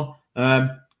back on.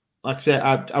 Like I said,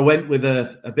 I went with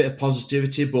a bit of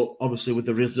positivity, but obviously with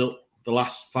the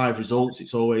last 5 results,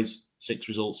 it's always 6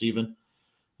 results even.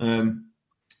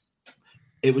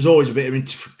 It was always a bit of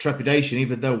trepidation,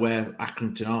 even though where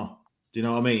Accrington are. Do you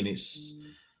know what I mean?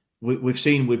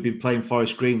 We've been playing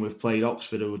Forest Green, we've played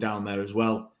Oxford who were down there as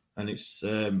well, and it's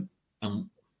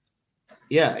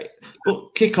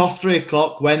but kick off 3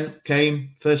 o'clock came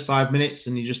first 5 minutes,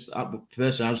 and I just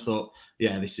thought,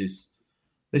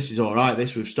 this is all right.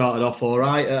 We've started off all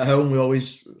right at home. We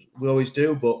always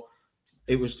do, but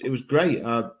it was great.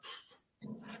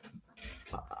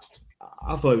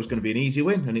 I thought it was going to be an easy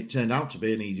win, and it turned out to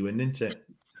be an easy win, didn't it?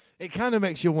 It kind of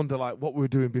makes you wonder, what we were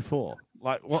doing before,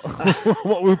 what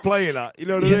what we were playing at. You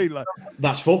know what I mean?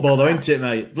 That's football, though, isn't it,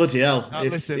 mate? Bloody hell!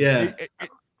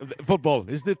 Football,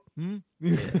 isn't it? You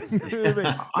know what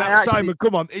I mean? Simon,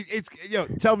 come on!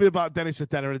 Tell me about Dennis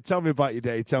Adeniran. Tell me about your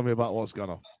day. Tell me about what's gone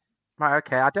on. Right,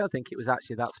 okay. I don't think it was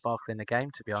actually that sparkling a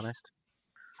game, to be honest.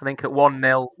 I think at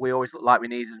 1-0, we always looked like we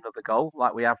needed another goal,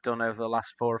 like we have done over the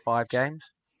last 4 or 5 games.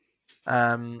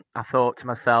 I thought to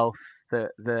myself that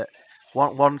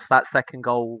once that second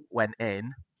goal went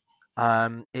in,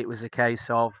 it was a case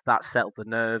of that settled the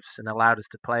nerves and allowed us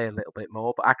to play a little bit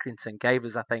more. But Accrington gave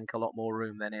us, I think, a lot more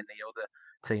room than any other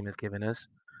team have given us.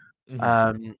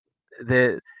 Mm-hmm.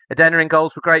 The Adeniran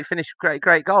goals were great finish,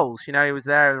 great goals. He was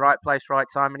there, right place, right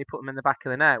time, and he put them in the back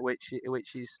of the net, which is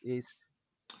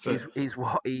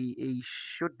what he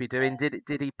should be doing.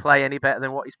 Did he play any better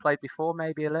than what he's played before?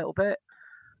 Maybe a little bit.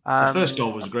 The first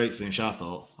goal was a great finish, I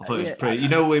thought. It was pretty.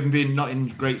 We've been not in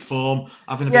great form,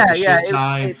 having a bit of shit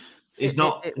time. He's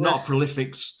not a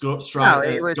prolific goal scorer.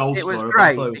 It was great it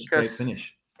was a great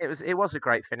finish. It was a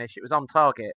great finish. It was on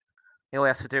target. All he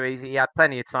has to do is he had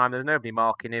plenty of time. There was nobody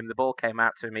marking him. The ball came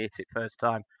out to him. He hit it first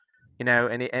time.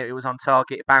 And it was on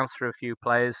target. It bounced through a few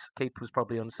players. Keeper was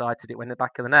probably unsighted. It went in the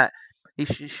back of the net. He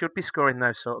should be scoring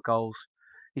those sort of goals.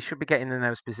 He should be getting in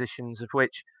those positions, of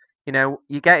which, you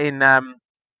get in.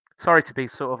 Sorry to be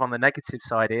sort of on the negative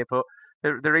side here, but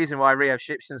the reason why Rio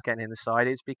Shipson's getting in the side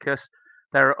is because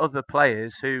there are other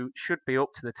players who should be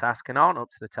up to the task and aren't up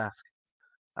to the task.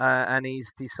 And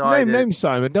he's decided. Name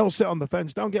Simon. Don't sit on the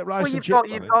fence. Don't get rice and chips.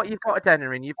 You've got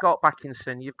Adeniran. You've got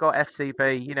Backinson. You've got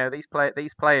FTB.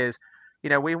 These players.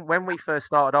 When we first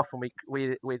started off and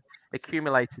we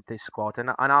accumulated this squad,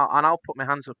 and I'll put my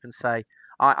hands up and say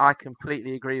I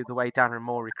completely agree with the way Darren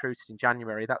Moore recruited in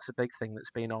January. That's a big thing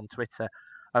that's been on Twitter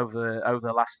over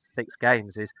the last 6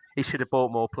 games. Is he should have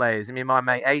bought more players. My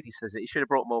mate Adi says it. He should have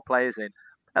brought more players in.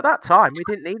 At that time, we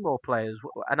didn't need more players,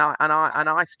 and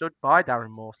I stood by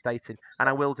Darren Moore stating, and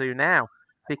I will do now,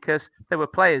 because there were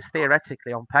players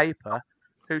theoretically on paper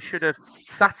who should have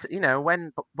sat.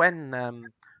 When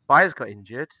Byers got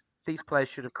injured, these players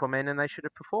should have come in and they should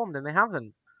have performed, and they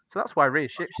haven't. So that's why Rio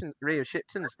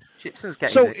Shipson's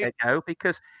getting a go,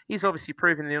 because he's obviously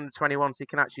proven in the under-21s he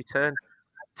can actually turn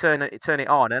it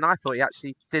on, and I thought he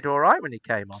actually did all right when he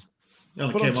came on. He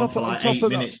only came on for 8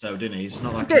 minutes, though, didn't he? It's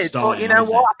not like he did, started. But you know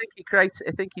what?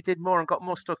 I think he did more and got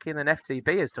more stuck in than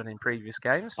FTB has done in previous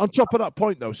games. On top of that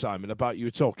point, though, Simon, about you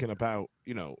were talking about,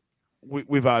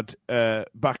 we've had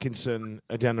Backinson,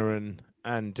 Adeniran,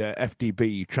 and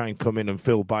FDB try and come in and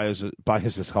fill Byers'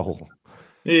 hole.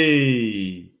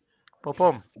 Hey,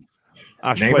 boom.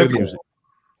 Ash, play the music.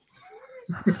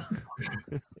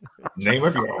 Name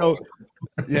of your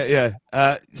Yeah.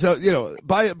 So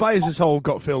Byers' hole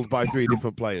got filled by 3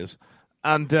 different players,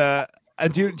 and do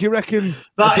you reckon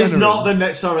that is not the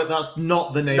next? Sorry, that's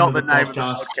not the name of the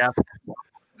podcast.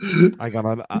 Hang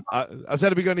on, has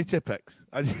anybody got any Tipex?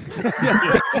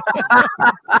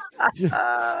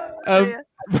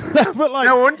 But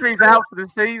no wonder he's out for the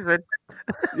season.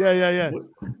 Yeah.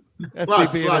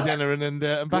 FTB and Adeniran and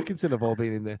Backinson have all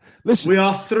been in there. Listen, we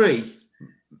are 3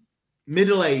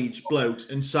 middle-aged blokes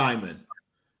and Simon,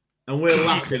 and we're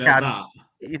laughing at that.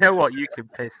 You know what? You can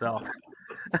piss off.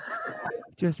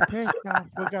 Just piss off.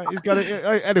 He's got it.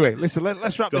 Anyway, listen.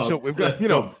 Let's wrap this up. We've got,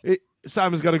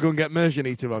 Simon's got to go and get Merjan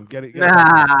Eater on. Get it.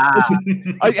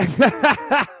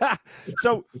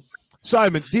 So,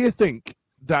 Simon, do you think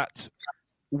that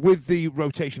with the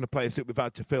rotation of players that we've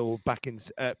had to fill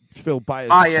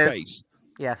Byers' space,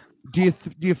 Yes. Do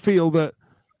you feel that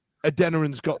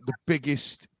Adeniran's got the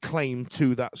biggest claim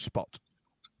to that spot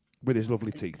with his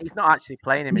lovely teeth? He's not actually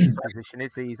playing him in his position,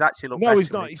 is he? He's actually looked. No, better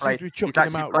he's when not. He played. seems to be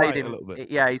chucking him out right a little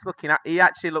bit. Yeah, he's looking at. He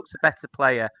actually looks a better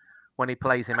player when he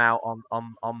plays him out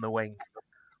on the wing.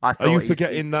 Are you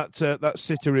forgetting that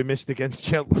sitter he missed against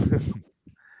Cheltenham?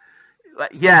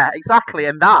 Yeah, exactly,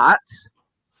 and that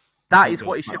is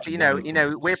what he should be. You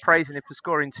know, we're praising him for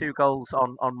scoring 2 goals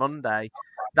on Monday.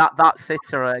 That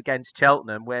sitter against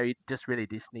Cheltenham, where he just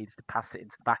needs to pass it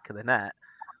into the back of the net.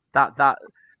 That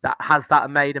has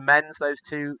made amends, those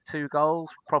two goals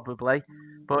probably,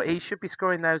 but he should be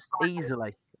scoring those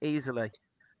easily.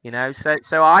 You know,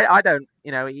 so I don't.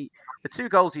 You know, the 2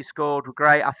 goals he scored were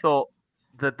great. I thought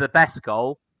the best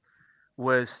goal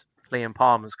was Liam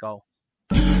Palmer's goal.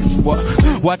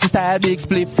 Watch the style, big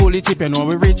split, fully chip, and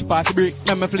we reach past the brick,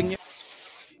 let me fling it.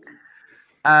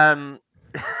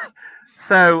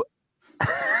 So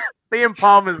Liam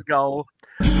Palmer's goal.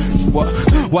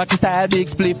 Watch the style, big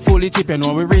split, fully chip, and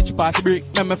we reach past the brick,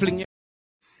 let me fling it.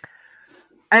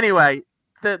 Anyway,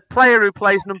 the player who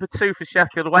plays number 2 for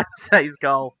Sheffield Wednesday's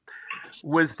goal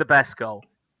was the best goal,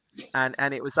 and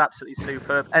it was absolutely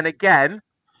superb. And again,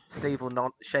 Steve will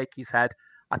not shake his head.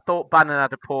 I thought Bannon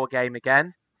had a poor game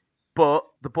again, but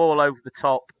the ball over the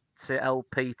top to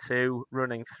LP2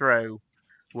 running through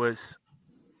was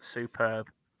superb,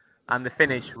 and the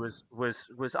finish was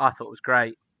I thought was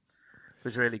great. It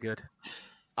was really good.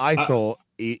 I thought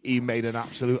he made an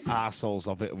absolute arseholes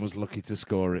of it and was lucky to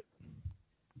score it.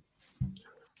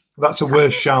 That's a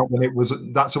worse shout than it was.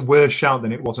 That's a worse shout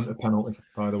than it wasn't a penalty.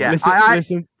 By the way,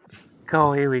 listen.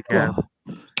 Go, here we go.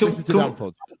 Listen to Dan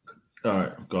Fudge. All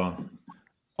right, go on.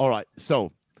 All right,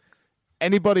 so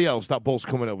anybody else that ball's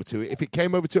coming over to it, if it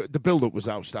came over to it, the build-up was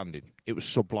outstanding. It was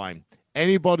sublime.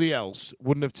 Anybody else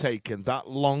wouldn't have taken that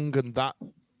long and that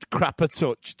crap a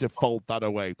touch to fold that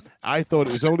away. I thought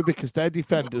it was only because their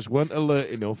defenders weren't alert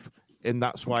enough, and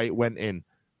that's why it went in.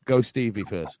 Go Stevie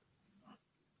first.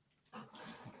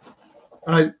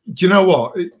 Do you know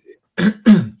what?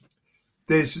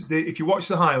 If you watch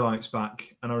the highlights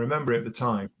back, and I remember it at the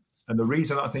time, and the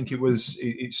reason I think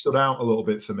it stood out a little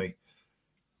bit for me,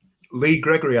 Lee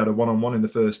Gregory had a one-on-one in the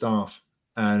first half,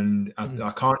 and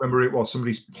I can't remember who it was.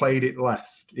 Somebody's played it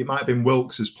left. It might have been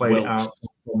Wilkes has played it out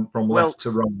from left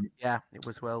to right. Yeah, it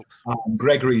was Wilkes.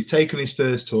 Gregory's taken his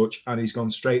first touch, and he's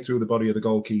gone straight through the body of the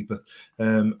goalkeeper.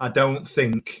 I don't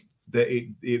think that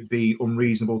it'd be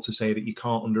unreasonable to say that you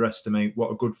can't underestimate what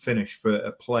a good finish for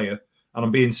a player. And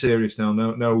I'm being serious now.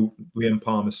 No Liam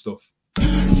Palmer stuff.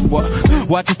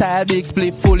 Watch the style, big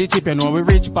split, fully chip, and we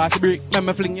reach past the brick, let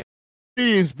me fling it.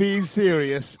 He is being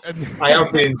serious. I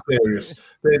am being serious.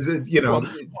 You know,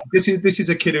 this is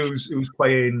a kid who's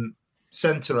playing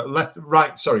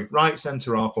right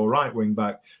centre half or right wing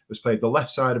back. Has played the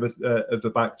left side of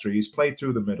the back three. He's played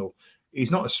through the middle.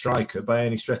 He's not a striker by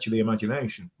any stretch of the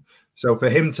imagination. So for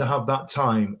him to have that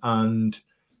time and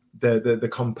the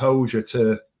composure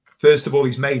to, first of all,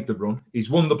 he's made the run. He's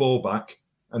won the ball back.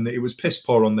 And it was piss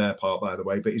poor on their part, by the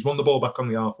way, but he's won the ball back on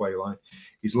the halfway line.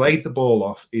 He's laid the ball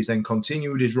off. He's then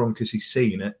continued his run because he's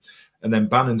seen it. And then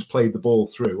Bannon's played the ball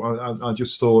through. I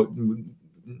just thought,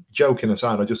 joking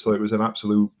aside, I just thought it was an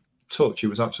absolute touch. It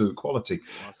was absolute quality.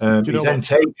 He's then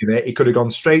taken it. He could have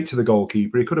gone straight to the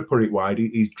goalkeeper. He could have put it wide.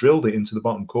 He's drilled it into the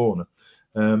bottom corner.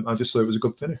 I just thought it was a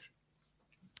good finish.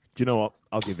 Do you know what?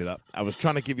 I'll give you that. I was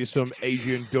trying to give you some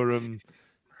Adrian Durham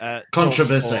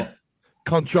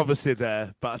controversy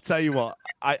there, but I tell you what,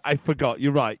 I forgot.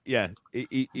 You're right. Yeah,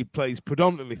 he plays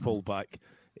predominantly fullback.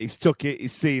 He's took it,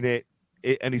 he's seen it,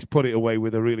 and he's put it away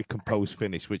with a really composed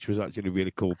finish, which was actually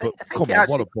really cool. But come on,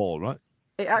 what a ball, right?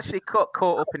 It actually caught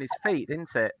up in his feet,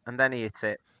 didn't it? And then he hit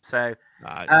it. So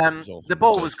the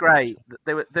ball was great.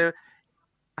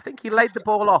 I think he laid the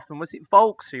ball off, and was it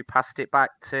Volks who passed it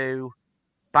back to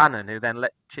Bannon, who then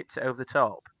chipped it over the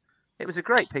top? It was a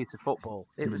great piece of football.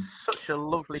 It was such a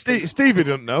lovely. Stevie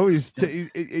don't know.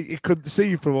 He couldn't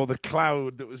see from all the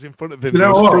cloud that was in front of him. You know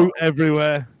there was what? fruit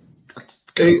everywhere.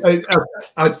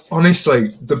 I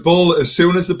honestly, the ball. As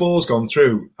soon as the ball's gone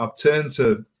through, I've turned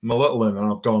to my little one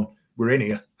and I've gone, "We're in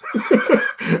here."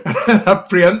 I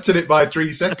preempted it by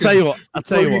 3 seconds. I'll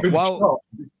tell you what.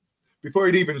 Before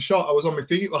he'd even shot, I was on my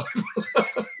feet.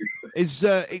 It's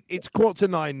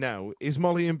 9:15 now. Is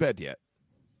Molly in bed yet?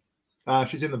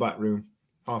 She's in the back room.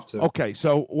 2:30. Okay,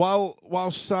 so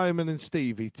while Simon and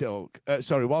Stevie talk,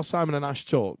 while Simon and Ash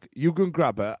talk, you can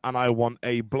grab her, and I want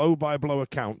a blow-by-blow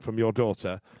account from your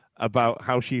daughter about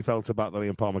how she felt about the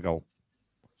Liam Palmer goal.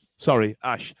 Sorry,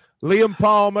 Ash. Liam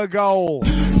Palmer goal.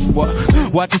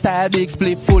 Watch the style, big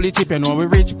split, fully chip, and we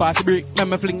reach past the brick, let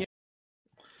me fling it.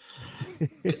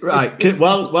 Right.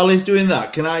 While he's doing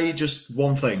that, can I just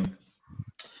one thing?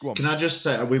 Go on. Can I just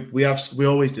say we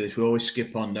always do this? We always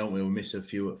skip on, don't we? We miss a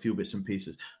few bits and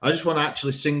pieces. I just want to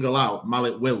actually single out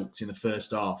Malik Wilks in the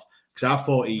first half because I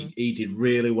thought he did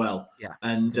really well. Yeah.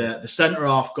 And the centre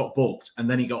half got booked and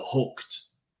then he got hooked.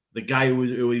 The guy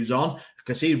who he was on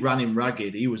because he ran him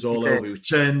ragged. He was all over. He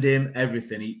turned him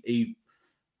everything. He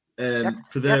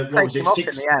for the what was it 6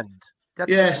 in the end.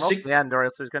 Yeah, off in the end, or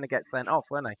else he was going to get sent off,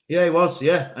 weren't he? Yeah, he was.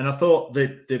 Yeah, and I thought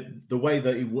the way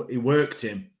that he worked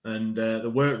him and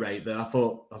the work rate that I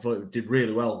thought it did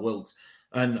really well, Wilkes.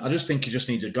 And I just think he just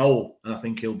needs a goal, and I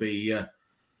think he'll be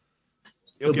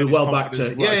well back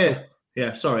to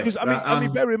yeah. Sorry, because I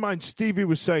mean, bear in mind, Stevie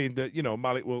was saying that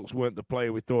Malik Wilks weren't the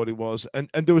player we thought he was, and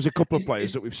there was a couple of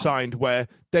players that we've signed where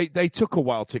they took a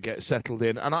while to get settled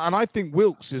in, and I think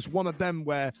Wilks is one of them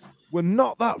where we're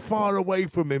not that far away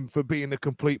from him for being the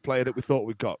complete player that we thought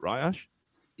we got, right, Ash?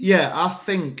 Yeah, I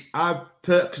think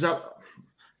because I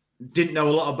didn't know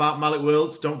a lot about Malik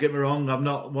Wilks. Don't get me wrong, I'm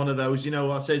not one of those, what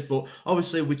I said, but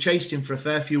obviously we chased him for a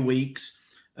fair few weeks.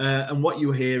 And what you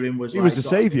were hearing was he was the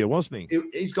saviour, wasn't he?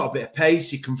 He's got a bit of pace.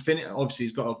 He can finish. Obviously,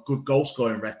 he's got a good goal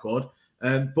scoring record.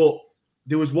 But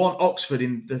there was one Oxford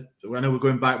I know we're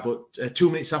going back, but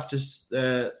 2 minutes after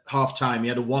half time, he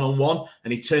had a 1-on-1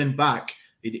 and he turned back.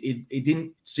 He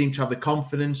didn't seem to have the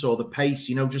confidence or the pace,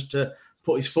 just to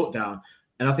put his foot down.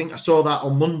 And I think I saw that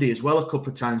on Monday as well a couple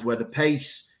of times where the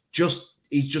pace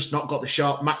he's just not got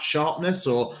the match sharpness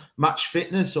or match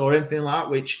fitness or anything like that,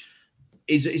 which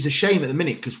is a shame at the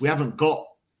minute because we haven't got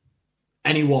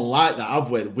anyone like that,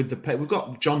 have we? With we've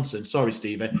got Johnson. Sorry,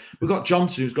 Stevie. We've got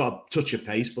Johnson who's got a touch of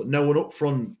pace, but no one up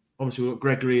front. Obviously, we've got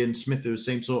Gregory and Smith who are the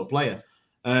same sort of player.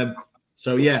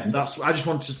 So yeah, I just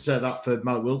wanted to say that for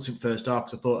Malik Wilks in first half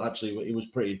because I thought actually it was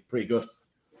pretty good.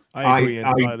 I agree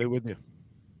entirely with you.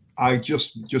 I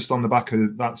just on the back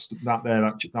of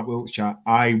that Wilks chat,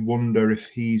 I wonder if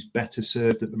he's better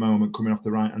served at the moment coming off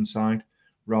the right hand side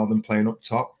rather than playing up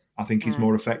top. I think he's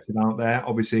more effective out there.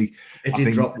 Obviously, it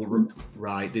did drop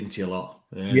right, didn't he, a lot?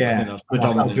 Yeah,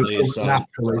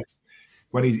 naturally.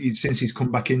 When since he's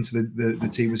come back into the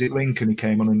team, was it Lincoln? He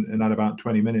came on and had about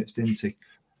 20 minutes, didn't he?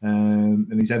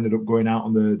 And he's ended up going out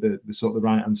on the sort of the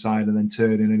right hand side and then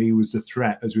turning, and he was the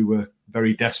threat as we were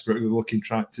very desperately looking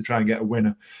to try and get a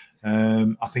winner.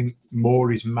 I think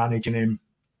Moore is managing him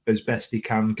as best he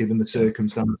can given the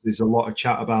circumstances. There's a lot of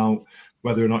chat about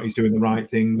whether or not he's doing the right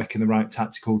thing, making the right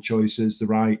tactical choices, the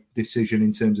right decision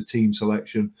in terms of team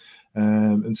selection,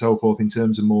 and so forth in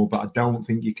terms of Moore. But I don't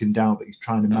think you can doubt that he's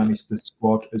trying to manage the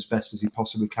squad as best as he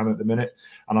possibly can at the minute.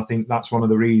 And I think that's one of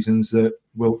the reasons that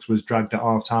Wilks was dragged at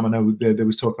half-time. I know there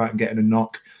was talk about him getting a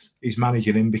knock. He's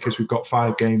managing him because we've got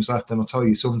 5 games left. And I'll tell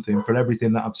you something, for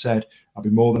everything that I've said, I'd be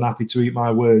more than happy to eat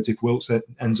my words if Wilks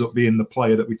ends up being the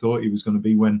player that we thought he was going to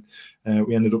be when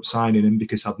we ended up signing him,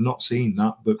 because I've not seen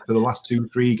that. But for the last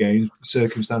 2-3 games,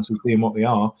 circumstances being what they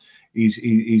are,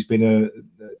 he's been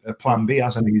a plan B,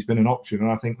 hasn't he? He's been an option,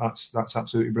 and I think that's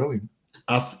absolutely brilliant.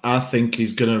 I think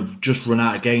he's going to just run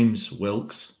out of games,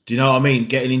 Wilks. Do you know what I mean?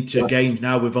 Getting into games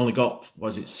now, we've only got,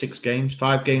 5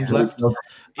 games left?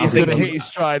 He's going to hit his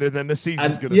stride and then the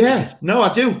season's going to finish. No,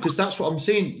 I do, because that's what I'm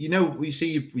seeing. We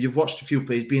see you've watched a few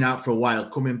players, been out for a while,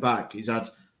 coming back. He's had,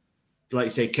 like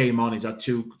you say, came on, he's had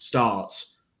 2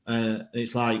 starts. And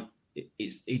it's like,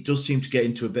 it does seem to get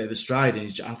into a bit of a stride,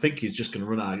 and I think he's just going to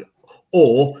run out.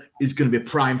 Or he's going to be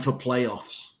primed for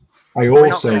playoffs. I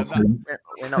also think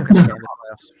we're not going to get in the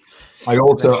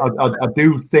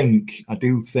playoffs. I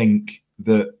do think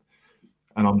that,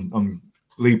 and I'm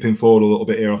leaping forward a little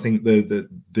bit here. I think the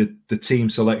team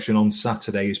selection on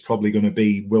Saturday is probably going to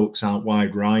be Wilks out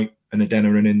wide right and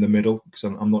Adeniran in the middle, because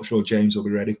I'm not sure James will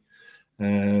be ready.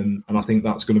 And I think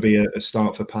that's going to be a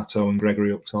start for Pato and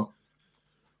Gregory up top.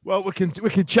 Well, we can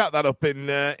chat that up in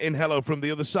Hello from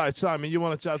the other side. Simon, you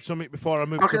wanted to add something before I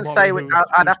move to Molly,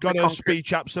 who's got her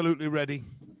speech absolutely ready.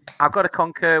 I've got to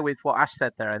concur with what Ash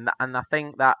said there, and I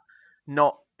think that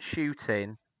not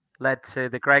shooting led to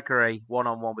the Gregory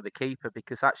one-on-one with the keeper,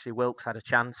 because actually Wilks had a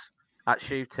chance at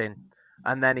shooting,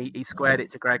 and then he squared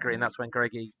it to Gregory, and that's when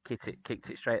Gregory kicked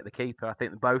it straight at the keeper. I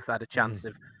think they both had a chance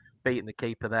of beating the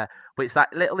keeper there. But it's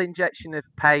that little injection of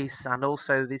pace and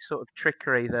also this sort of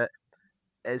trickery that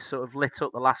has sort of lit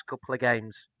up the last couple of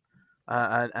games,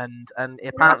 and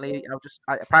apparently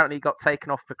he got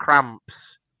taken off for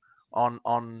cramps on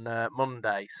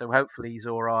Monday, so hopefully he's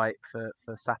all right for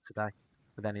Saturday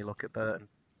with any luck at Burton.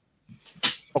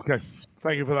 Okay,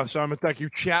 thank you for that, Simon. Thank you,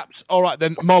 chaps. All right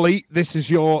then, Molly, this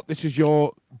is your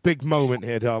big moment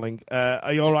here, darling.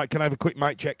 Are you all right? Can I have a quick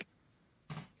mic check?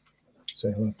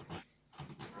 Say hello.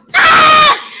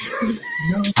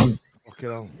 No. Fucking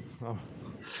hell. Oh.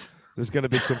 There's going to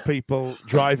be some people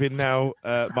driving now.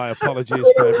 My apologies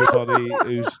for everybody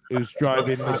who's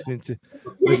driving, listening to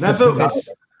this.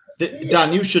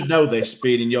 Dan, you should know this,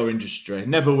 being in your industry.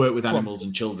 Never work with animals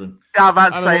and children. Yeah, I'm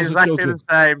about to say exactly the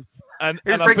same. And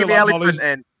Who's I bringing feel the like elephant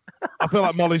in? I feel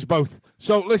like Molly's both.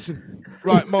 So listen,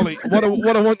 right, Molly, what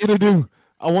I want you to do,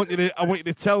 I want you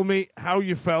to tell me how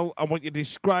you felt. I want you to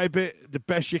describe it the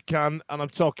best you can, and I'm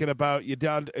talking about your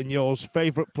dad and yours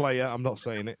favourite player. I'm not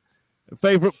saying it.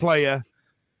 Favourite player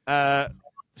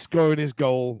scoring his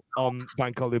goal on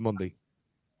Bank Holiday Monday.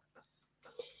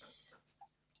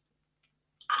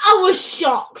 I was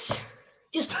shocked.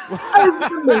 Just over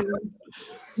the moon.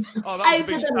 Oh, that was a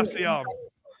big sassy arm.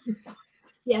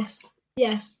 Yes.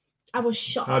 I was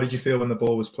shocked. How did you feel when the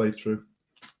ball was played through?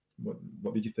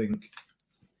 What did you think?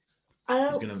 I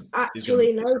don't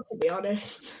actually know, to be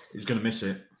honest. He's going to miss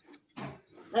it.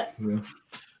 Yeah.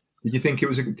 Did you think it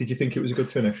was a good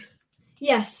finish?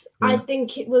 Yes, Yeah. I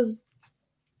think it was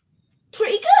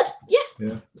pretty good. Yeah.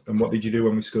 Yeah. And what did you do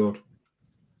when we scored?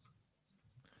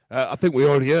 I think we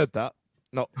already heard that.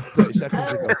 Not 30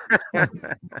 seconds ago.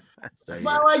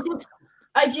 Well, I didn't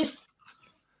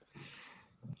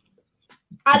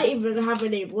even have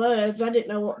any words. I didn't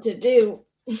know what to do.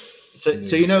 So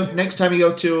you know, next time you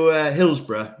go to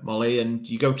Hillsborough, Molly, and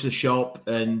you go to the shop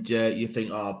and you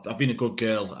think, "Oh, I've been a good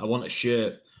girl. I want a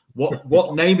shirt."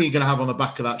 What name are you going to have on the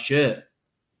back of that shirt?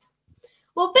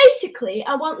 Well, basically,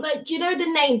 I want do you know the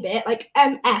name bit, like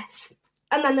MS,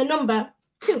 and then the number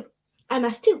 2,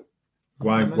 MS2.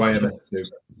 Why MS2?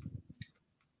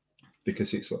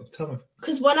 Because it's like, tell me.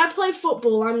 Because when I play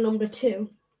football, I'm number 2.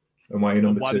 And why are you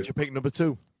number 2? Why did you pick number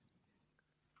 2?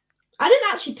 I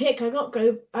didn't actually pick. I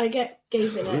gave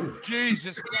it.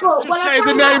 Jesus! Well, Just say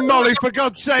the name, Molly, for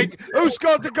God's sake. Who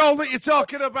scored the goal that you're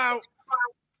talking about?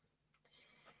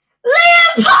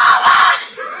 Liam Palmer!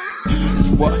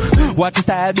 Watch the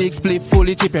style, big split,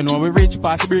 fully chip, you know we rich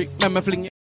past the brick. Let me fling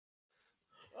it.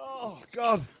 Oh,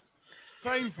 God.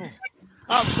 Painful.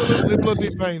 Absolutely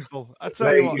bloody painful. I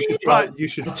tell you what. You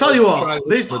should. I tell you what.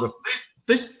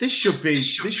 This should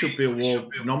be award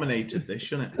nominated. This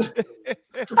shouldn't it?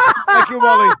 Thank you,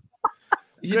 Molly.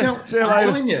 I'm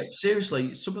telling you,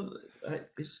 seriously. Some of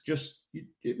it's just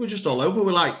we're just all over.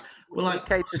 We're like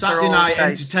Saturday night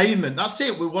entertainment. That's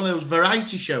it. We're one of those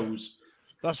variety shows.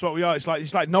 That's what we are. It's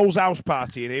like Noel's house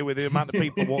party in here with the amount of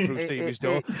people walking through Stevie's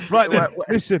door. Right then,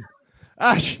 listen,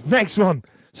 Ash. Next one,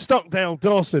 Stockdale,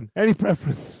 Dawson. Any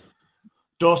preference?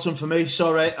 Dawson for me.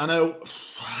 Sorry, I know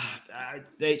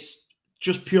it's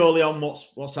just purely on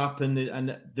what's happened,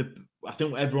 and I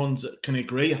think everyone can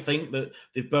agree. I think that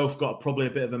they've both got probably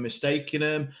a bit of a mistake in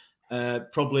them.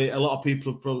 Probably a lot of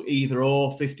people are probably either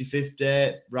or,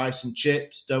 50-50, rice and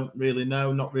chips, don't really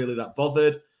know, not really that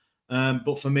bothered.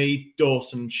 But for me,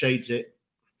 Dawson shades it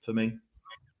for me.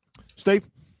 Steve?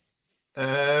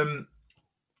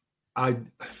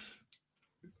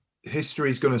 History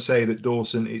is going to say that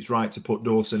Dawson, it's right to put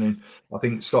Dawson in. I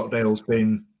think Stockdale's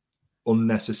been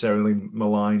unnecessarily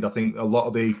maligned. I think a lot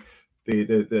of the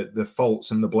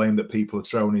faults and the blame that people have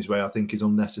thrown his way, I think, is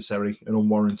unnecessary and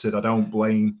unwarranted. I don't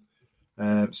blame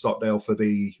Stockdale for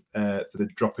the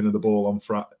dropping of the ball on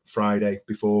Friday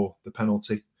before the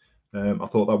penalty. I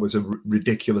thought that was a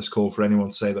ridiculous call for anyone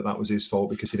to say that was his fault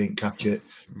because he didn't catch it.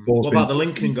 What about the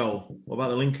Lincoln goal?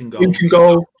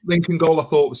 Lincoln goal I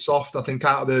thought was soft. I think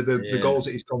out of the goals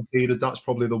that he's conceded, that's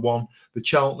probably the one. The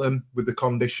Cheltenham with the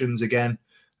conditions again.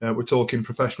 We're talking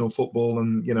professional football,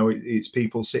 and it's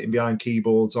people sitting behind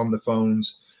keyboards on the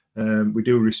phones. We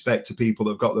do respect to people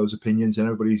that have got those opinions, and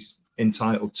everybody's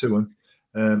entitled to them.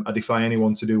 I defy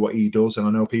anyone to do what he does, and I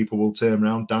know people will turn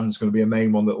around. Dan's going to be a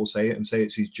main one that will say it and say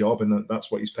it's his job, and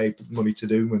that's what he's paid money to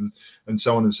do, and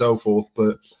so on and so forth.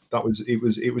 But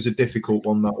it was a difficult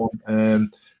one, that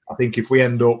one. I think if we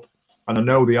end up, and I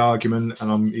know the argument,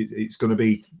 and it's going to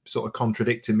be sort of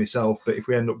contradicting myself, but if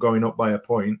we end up going up by a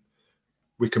point,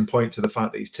 we can point to the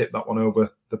fact that he's tipped that one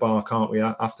over the bar, can't we?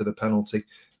 After the penalty,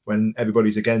 when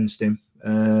everybody's against him.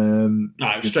 No,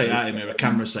 it was straight at him. It was a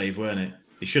camera save, weren't it?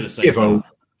 He should have saved Give over.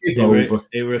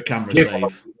 It were a camera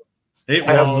save. It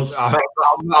was.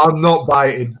 I'm not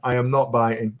biting. I am not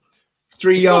biting.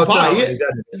 3 yards out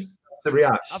to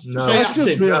react. No. I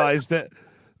just realised that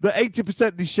 80%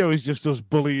 of this show is just us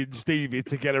bullying Stevie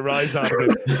to get a rise out of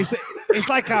him. It's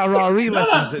like our RE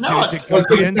lessons that do it to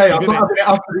comprehend. I'm not having it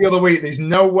after the other week. There's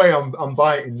no way I'm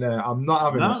biting there. I'm not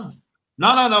having it.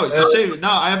 No. It's a serious. No,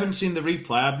 I haven't seen the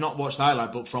replay. I've not watched the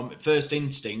highlight, but from first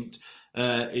instinct,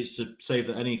 it's a save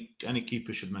that any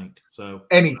keeper should make. So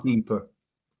any keeper.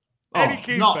 Any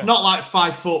keeper. Not like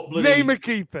 5 foot. Bloody... Name a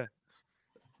keeper.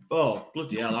 Oh,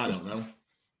 bloody hell, I don't know.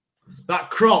 That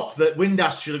crop that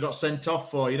Windass should have got sent off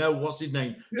for, what's his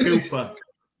name? Cooper.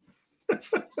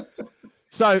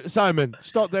 So, Simon,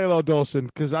 Stockdale or Dawson?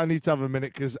 Because I need to have a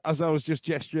minute, because as I was just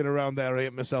gesturing around there, I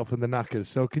hit myself in the knackers.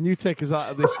 So can you take us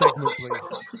out of this segment,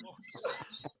 please?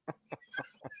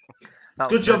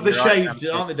 Good job they shaved,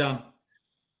 aren't they, Dan?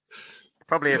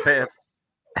 Probably a bit of...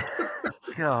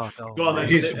 God, Go on, then.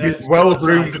 He's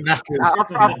well-groomed knackers.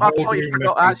 I thought you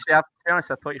forgot. Actually, to be honest,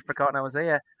 I thought you'd forgotten I was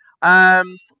here.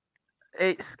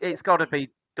 It's got to be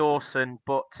Dawson,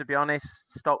 but to be honest,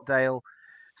 Stockdale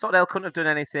couldn't have done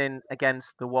anything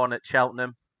against the one at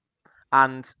Cheltenham.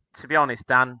 And to be honest,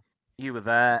 Dan, you were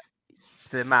there.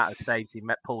 The amount of saves he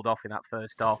pulled off in that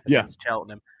first half against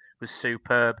Cheltenham was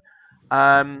superb.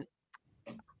 Out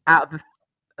of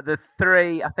the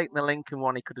three, I think the Lincoln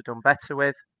one he could have done better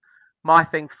with. My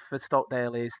thing for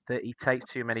Stockdale is that he takes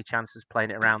too many chances playing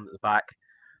it around at the back.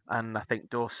 And I think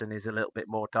Dawson is a little bit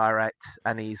more direct,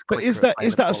 and he's. But is that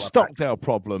a Stockdale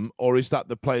problem, or is that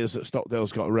the players that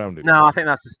Stockdale's got around him? No, I think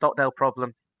that's a Stockdale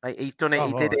problem. He's done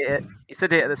it. He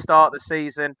said it at the start of the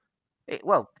season.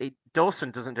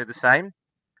 Dawson doesn't do the same,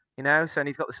 So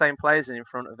he's got the same players in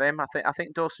front of him. I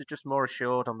think Dawson's just more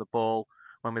assured on the ball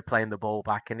when we're playing the ball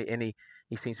back, and he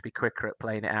seems to be quicker at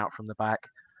playing it out from the back.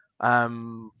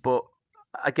 But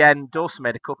again,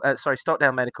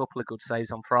 Stockdale made a couple of good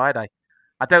saves on Friday.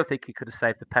 I don't think he could have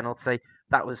saved the penalty.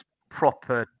 That was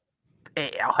proper.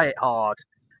 It hit hard.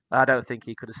 I don't think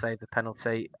he could have saved the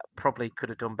penalty. Probably could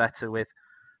have done better with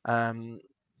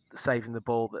saving the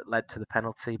ball that led to the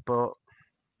penalty. But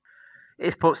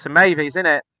it's put some maybes in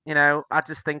it.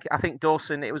 I think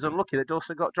Dawson. It was unlucky that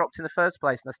Dawson got dropped in the first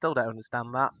place, and I still don't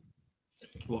understand that.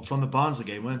 Well, from the Barnsley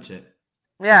game, weren't it?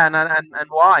 Yeah, and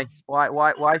why?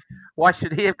 Why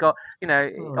should he have got?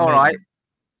 All right.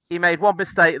 He made one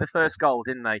mistake at the first goal,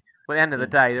 didn't they? But at the end of the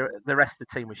day, the rest of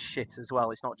the team was shit as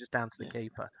well. It's not just down to the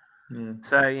keeper. Yeah.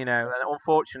 So,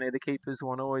 unfortunately, the keeper's the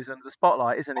one always under the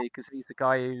spotlight, isn't he? Because he's the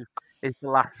guy who is the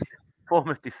last form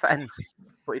of defence.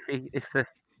 But if the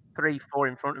 3-4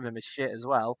 in front of him is shit as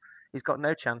well, he's got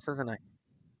no chance, hasn't he?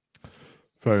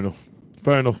 Fair enough.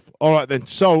 All right, then.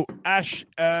 So, Ash,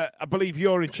 I believe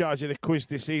you're in charge of the quiz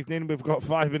this evening. We've got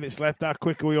 5 minutes left. How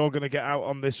quick are we all going to get out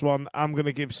on this one? I'm going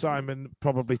to give Simon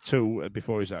probably 2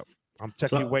 before he's out. I'm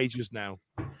taking wagers now.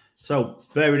 So,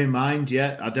 bearing in mind,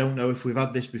 I don't know if we've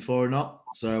had this before or not.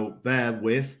 So, bear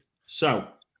with. So,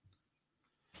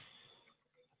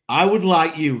 I would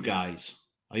like you guys,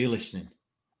 are you listening,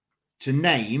 to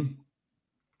name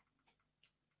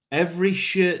every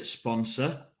shirt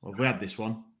sponsor. Have we had this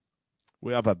one?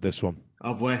 We have had this one.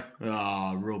 Have we?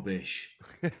 Ah, rubbish.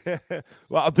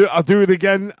 Well, I'll do it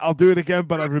again.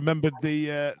 But I remembered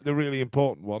the really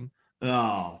important one.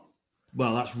 Oh,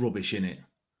 well, that's rubbish, isn't it?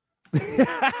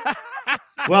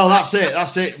 Well, that's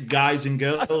it, guys and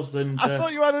girls. And I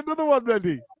thought you had another one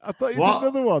ready. I thought you did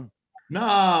another one. No,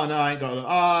 I ain't got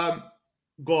it.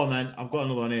 Go on then. I've got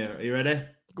another one here. Are you ready?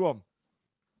 Go on.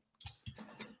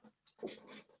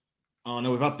 Oh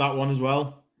no, we've had that one as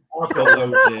well. I've got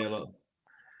loads here. Look.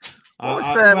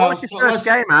 What was your first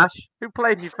game, Ash? Who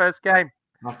played in your first game?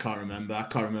 I can't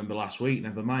remember last week.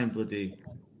 Never mind, bloody.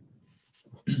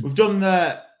 We've done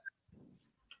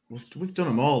We've done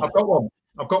them all. I've got one.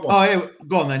 Oh, yeah.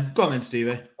 Go on then,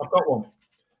 Stevie. I've got one.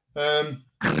 What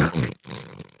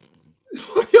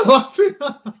are you laughing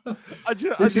at?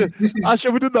 Ash,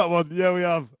 have we done that one? Yeah, we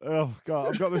have. Oh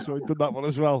God, I've got this one. We've done that one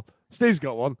as well. Steve's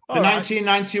got one. The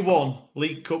 1991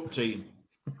 League Cup team.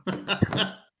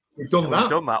 We've done that. We've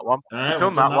done that one. Yeah, we've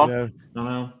done that one. Yeah. I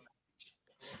know.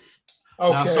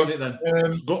 Okay. Now, sod it then.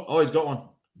 He's got one.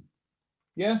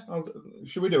 Yeah,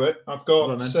 should we do it? I've got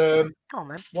Go on, then.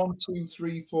 1, 2,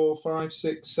 3, 4, 5,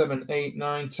 6, 7, 8,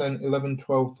 9, 10, 11,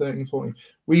 12, 13, 14.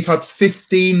 We've had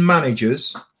 15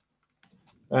 managers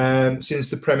since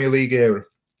the Premier League era.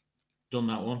 Done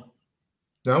that one.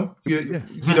 No? You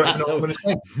don't know what I'm going to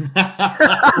say.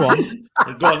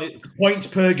 Go on. Points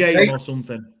per game or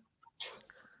something.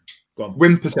 Go on.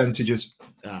 Win percentages.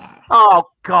 Oh,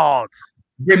 God.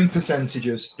 Win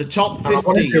percentages. The top 15. And I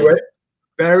want to do it.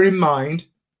 Bear in mind,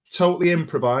 totally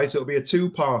improvised. It'll be a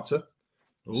 2-parter.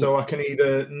 Ooh. So I can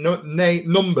either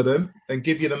number them and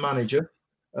give you the manager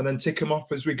and then tick them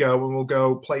off as we go, and we'll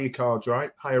go play your cards right,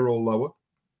 higher or lower.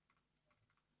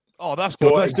 Oh, that's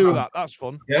good. Let's do that. That's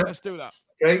fun. Yeah. Let's do that.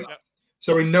 Okay. Yeah.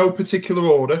 So in no particular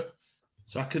order.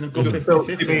 So I can go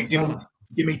 50-50.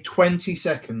 Give me 20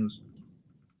 seconds.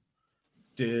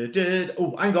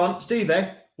 Oh, hang on. Stevie,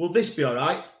 will this be all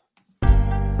right?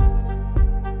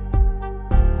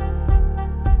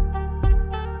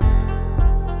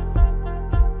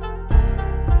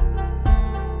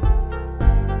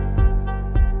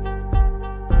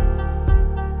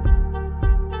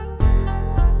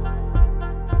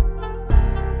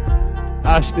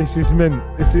 Ash, this is mint.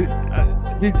 This is.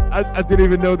 I didn't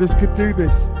even know this could do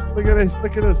this. Look at this.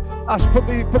 Look at us. Ash, put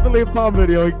the Liam Palmer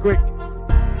video in quick.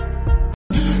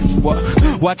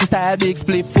 Watch the style, big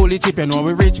split, fully chip, you know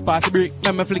we rich, pass the brick,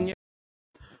 let me fling it.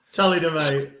 Telling him,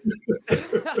 mate.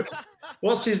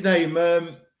 What's his name?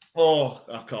 I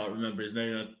can't remember his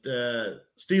name.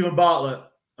 Stephen Bartlett.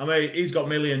 I mean, he's got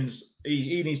millions.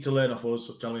 He needs to learn off us,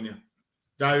 I'm telling you.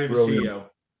 Diary of a CEO.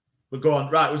 But go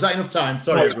on. Right, was that enough time?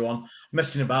 Sorry, everyone.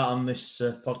 Messing about on this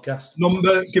podcast.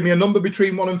 Give me a number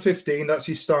between 1 and 15. That's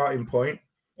your starting point.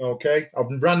 Okay.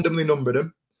 I've randomly numbered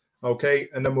them. Okay.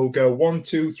 And then we'll go 1,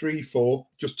 2, 3, 4.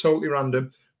 Just totally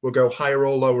random. We'll go higher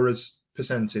or lower as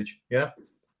percentage. Yeah.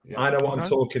 I know what I'm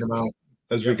talking about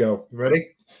as we go.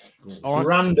 Ready? Right.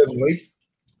 Randomly,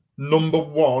 number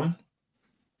 1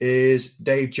 is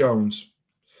Dave Jones.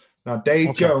 Now,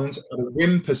 Dave Jones had a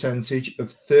win percentage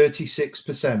of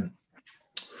 36%.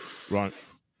 Right.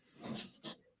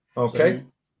 Okay.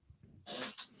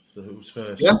 So who's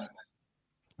first? Yeah.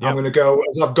 I'm going to go,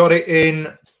 as I've got it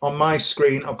in on my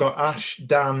screen, I've got Ash,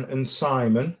 Dan, and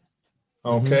Simon.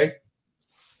 Okay.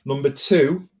 Number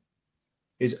 2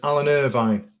 is Alan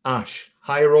Irvine. Ash,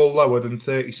 higher or lower than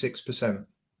 36%?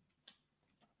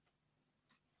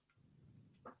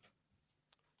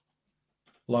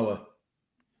 Lower.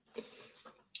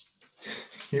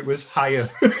 It was higher.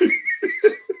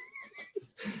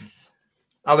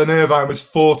 Alan Irvine was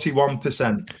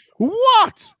 41%.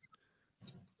 What?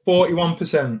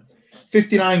 41%.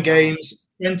 59 games,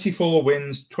 24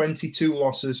 wins, 22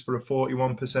 losses for a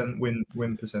 41%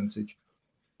 win percentage.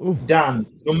 Ooh. Dan,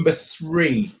 number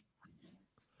 3,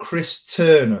 Chris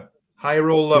Turner. Higher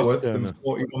or lower than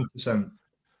 41%?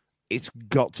 It's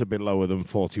got to be lower than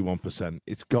 41%.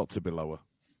 It's got to be lower.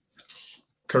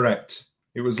 Correct.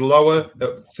 It was lower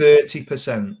at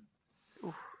 30%.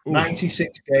 Ooh.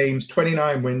 96 games,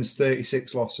 29 wins,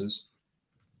 36 losses.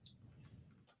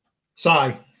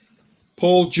 Si,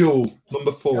 Paul Jewell,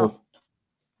 number 4.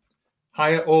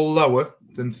 Higher or lower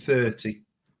than 30?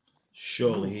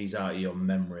 Surely he's out of your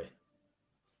memory.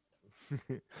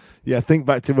 Yeah, think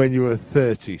back to when you were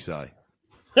 30, Si. It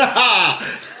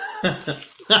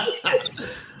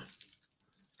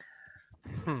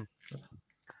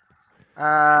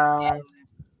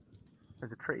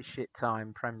was a pretty shit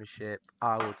time, Premiership.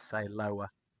 I would say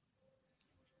lower.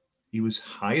 He was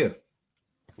higher.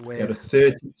 He had a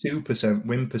 32%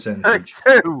 win percentage.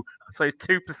 32? So he's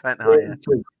 2% higher.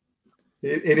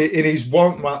 In his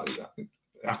one,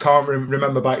 I can't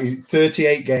remember, but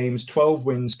 38 games, 12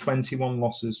 wins, 21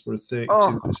 losses for a 32%.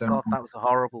 Oh, God, that was a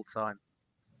horrible time.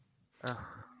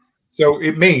 So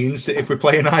it means that if we're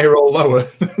playing higher or lower,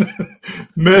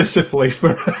 mercifully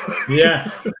for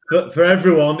for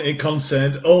everyone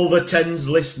concerned, all the 10s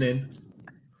listening,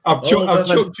 I've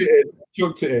chucked it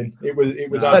in. It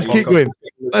was. Let's keep going.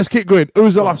 Let's keep going.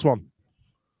 Who's the last one?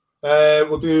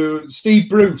 We'll do Steve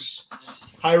Bruce.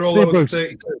 Higher or lower than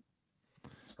 32?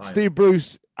 Steve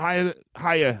Bruce, higher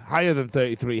than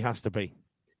 33 has to be.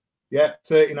 Yeah,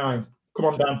 39. Come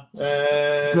on, Dan.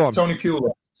 Go on. Tony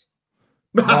Pulis.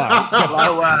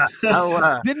 Lower.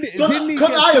 Didn't he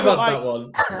Could I have had that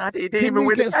one? He didn't even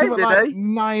win get something like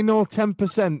 9 or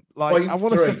 10%? Like, I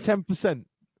want to say 10%.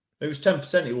 It was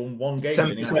 10%. He won one game.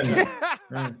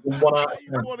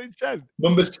 10%. One in 10.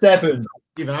 Number 7.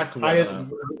 Even I could higher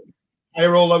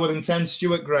or lower than 10?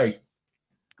 Stuart Gray.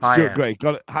 Stuart Gray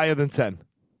got it higher than 10.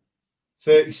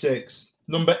 36.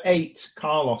 Number 8,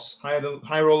 Carlos. Higher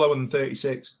or lower than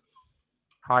 36?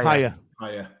 Higher.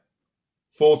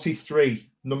 43.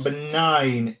 Number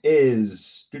 9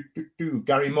 is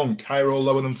Gary Monk. Higher or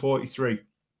lower than 43?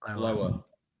 Lower.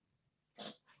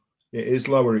 It is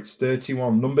lower. It's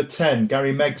 31. Number 10,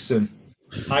 Gary Megson.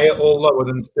 Higher or lower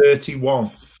than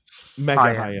 31?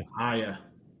 Higher.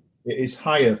 It is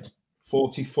higher.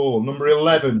 44. Number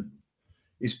 11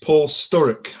 is Paul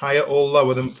Sturrock. Higher or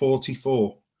lower than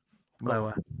 44?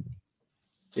 Lower.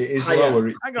 It is lower.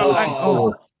 It's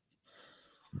 44.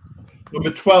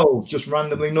 Number 12, just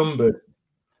randomly numbered.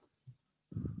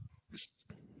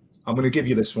 I'm going to give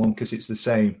you this one because it's the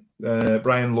same.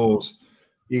 Brian Laws.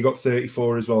 He got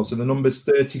 34 as well. So the number's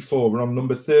 34. We're on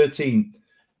number 13.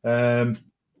 Terry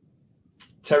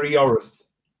Yorath.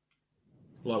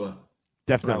 Lower.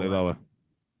 Definitely lower.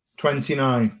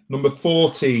 29. Number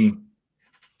 14.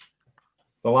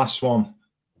 The last one.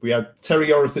 We had Terry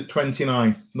Yorath at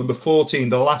 29. Number 14,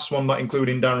 the last one, not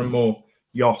including Darren Moore.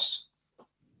 Yoss.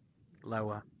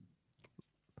 Lower.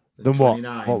 Then what?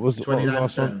 What was the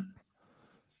last 29%. one?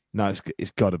 No,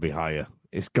 it's got to be higher.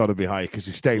 It's got to be higher because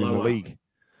you're staying in the league.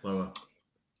 Lower.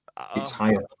 It's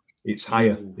higher. It's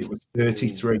higher. It was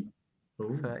 33.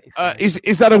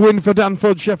 Is that a win for Dan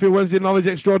Fudge, Sheffield Wednesday knowledge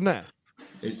extraordinaire?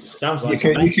 It sounds like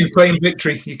you can claim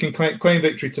victory. You can claim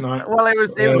victory tonight. Well, it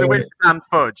was a win for Dan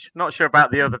Fudge. Not sure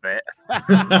about the other bit.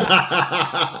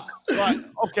 Right.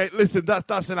 Okay. Listen,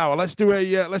 that's an hour. Let's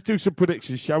do some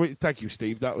predictions, shall we? Thank you,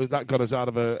 Steve. That got us out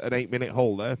of an 8-minute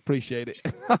hole there. Appreciate it.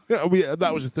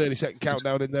 That was a 30-second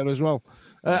countdown in there as well.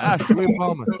 Ash, Liam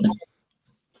Palmer.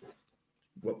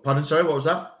 Pardon? Sorry, what was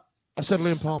that? I said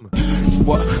Liam Palmer.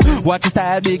 Watch the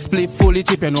style, big split, fully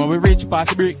chip. You know we rich, pass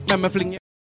the brick. Remember fling it.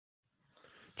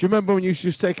 Do you remember when you used to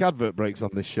just take advert breaks on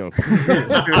this show?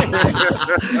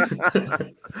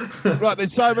 Right then,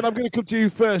 Simon, I'm going to come to you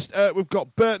first. We've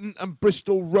got Burton and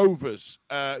Bristol Rovers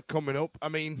coming up. I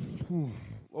mean,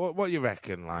 what do you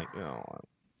reckon? Well,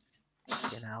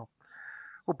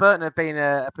 Burton have been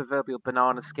a proverbial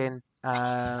banana skin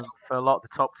for a lot of the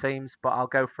top teams, but I'll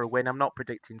go for a win. I'm not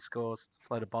predicting scores. It's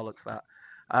a load of bollocks, that.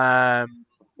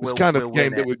 It's kind of a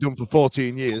game that we've done for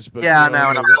 14 years. But yeah, I know,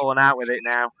 and I'm falling out with it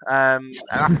now.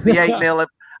 After the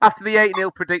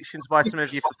 8-0 predictions by some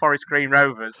of you for Forest Green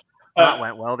Rovers, that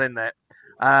went well, didn't it?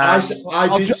 I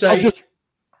did say,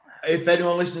 if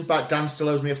anyone listens back, Dan still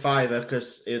owes me a £5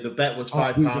 because the bet was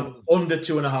 £5 under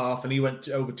 2.5, and he went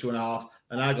over 2.5,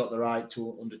 and I got the right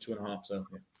to under 2.5. So,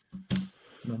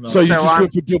 yeah. So you just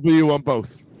went for W on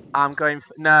both? I'm going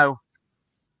for no.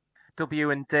 W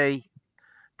and D.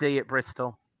 D at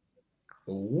Bristol.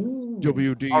 Ooh.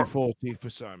 WD40 for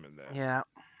Simon there. Yeah.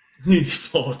 He's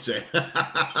 40.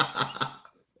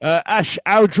 Ash,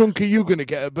 how drunk are you going to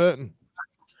get at Burton?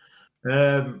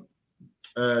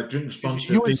 Drink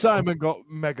sponsor. You and Simon got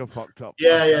mega fucked up.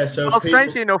 Yeah. So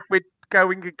strangely enough, we're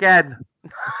going again.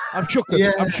 I'm shook.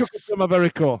 I'm shook to my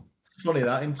very core. It's funny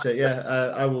that, isn't it? Yeah,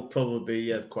 I will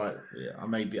probably be quite. Yeah, I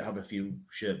maybe have a few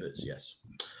sherbets. Yes.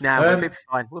 No, we'll be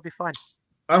fine. We'll be fine.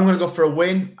 I'm going to go for a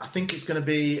win. I think it's going to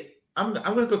be. I'm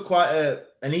going to go quite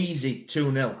an easy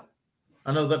 2-0.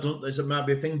 I know that might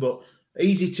be a thing, but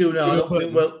easy 2-0. I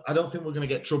don't think we're going to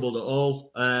get troubled at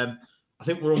all. I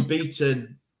think we're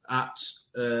unbeaten at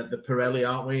the Pirelli,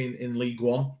 aren't we, in League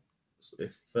One?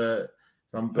 If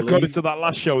according to that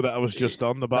last show that I was just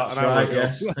on about an hour ago.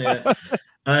 Yes,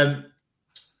 yeah.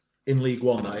 In League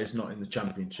One, that is, not in the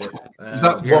Championship. Is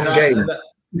that one game?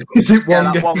 Is it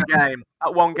one game? One game.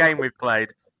 At one game we've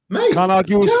played. Mate, can't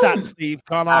argue with stats, Steve.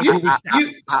 Can't argue with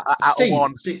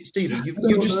stats. Steve,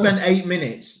 you just spent 8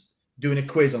 minutes doing a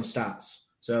quiz on stats.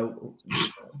 So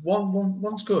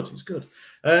one's good. It's good.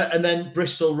 And then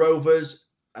Bristol Rovers.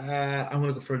 I'm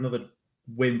going to go for another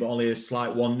win, but only a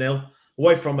slight 1-0.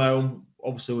 Away from home.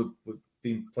 Obviously, we've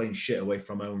been playing shit away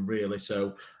from home, really.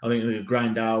 So I think we're going to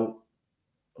grind out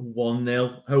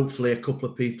 1-0. Hopefully, a couple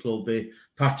of people will be.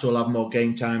 Pat will have more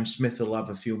game time. Smith will have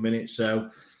a few minutes. So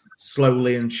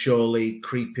slowly and surely,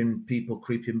 people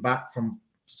creeping back from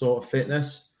sort of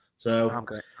fitness. So I'm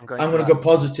going to go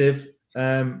positive.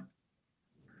 And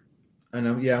I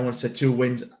want to say 2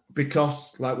 wins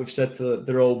because, like we've said,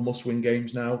 they're all must-win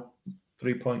games now.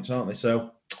 3 points, aren't they?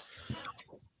 So,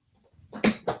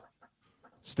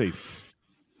 Steve.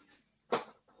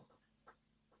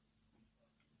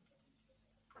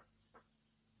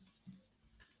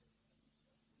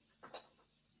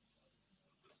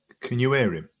 Can you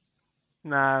hear him?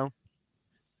 No.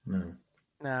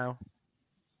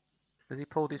 Has he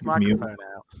pulled his microphone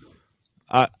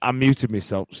out? I muted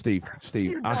myself, Steve.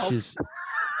 Ashes.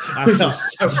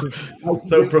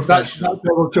 So professional. That's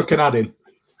double chucking at him.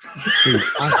 Steve,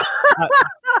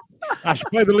 Ash,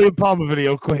 play the Liam Palmer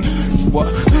video quick.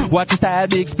 Watch the style,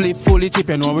 big split, fully chip.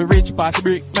 You know we rich, pass the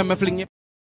brick. Remember fling it.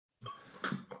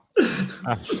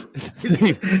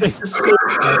 Steve.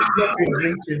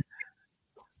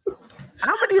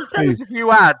 How many of those have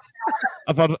you had?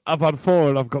 I've had 4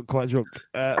 and I've got quite drunk.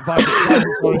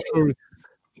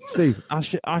 Steve,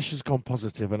 Ash has gone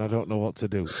positive and I don't know what to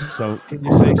do. So can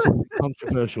you say something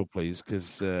controversial, please?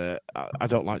 Because I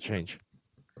don't like change.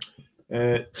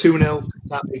 2-0,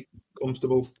 happy,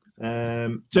 comfortable.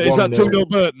 So is that 2-0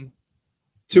 Burton?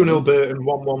 2-0 Burton,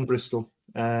 1-1 Bristol.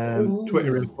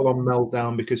 Twitter in full on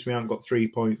meltdown because we haven't got 3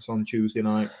 points on Tuesday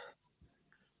night.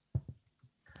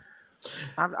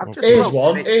 I've just Here's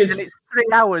one. and it's 3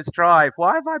 hours drive.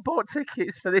 Why have I bought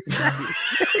tickets for this game?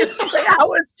 It's 3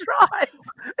 hours drive.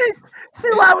 It's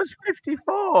 2 hours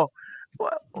 54.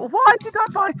 Why did I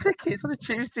buy tickets on a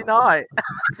Tuesday night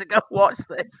to go watch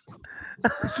this?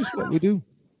 It's just what we do.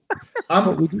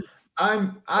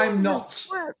 I'm not.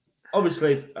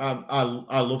 Obviously,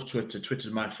 I love Twitter.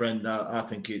 Twitter's my friend. I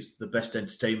think it's the best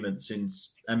entertainment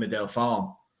since Emmerdale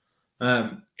Farm.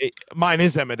 Mine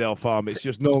is Emmerdale Farm. It's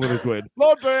just no one is going,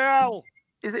 bloody hell.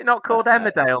 Is it not called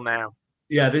Emmerdale now?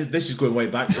 Yeah, this is going way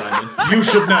back, Simon. You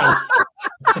should know.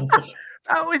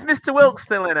 Oh, is Mr. Wilkes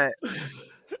still in it?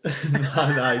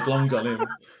 no, he's long gone in.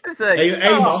 Is he?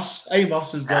 Amos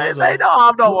has gone as well. No,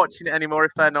 I'm not watching it anymore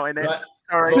if they're not in it. Right.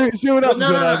 Sorry. See what happens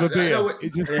when I have a no, beer. no,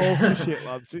 It just falls to shit,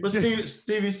 lads. But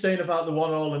Stevie's saying about the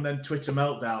 1-1 and then Twitter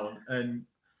meltdown, and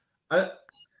I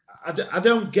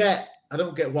don't get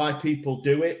why people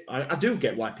do it. I do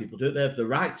get why people do it. They have the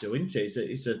right to, isn't it?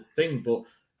 It's a thing, but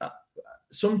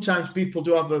sometimes people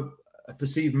do have a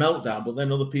perceived meltdown, but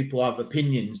then other people have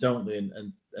opinions, don't they?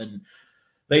 And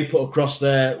they put across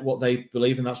what they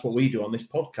believe, and that's what we do on this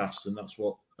podcast, and that's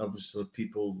what obviously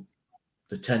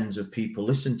the tens of people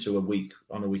listen to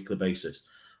on a weekly basis.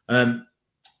 So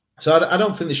I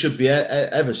don't think there should be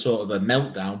ever sort of a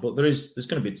meltdown, but there's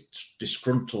going to be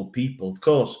disgruntled people. Of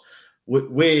course,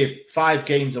 we're 5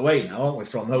 games away now, aren't we,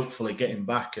 from hopefully getting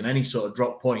back, and any sort of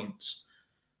drop points,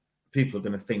 people are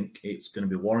going to think it's going to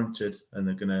be warranted, and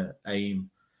they're going to aim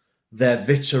their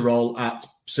vitriol at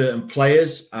certain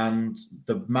players and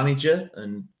the manager,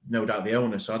 and no doubt the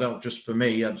owner. So a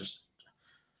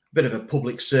bit of a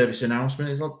public service announcement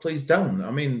is like, please don't.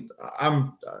 I mean, I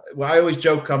always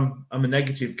joke I'm a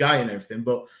negative guy and everything,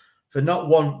 but for not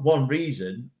one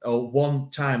reason or one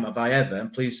time have I ever,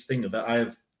 and please think of it, I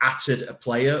have atted a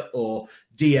player or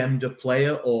DM'd a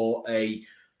player or a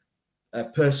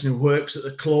person who works at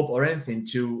the club or anything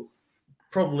to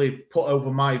probably put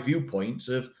over my viewpoints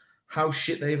of how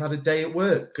shit they've had a day at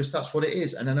work, because that's what it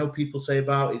is. And I know people say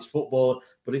about it's football,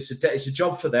 but it's a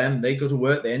job for them. They go to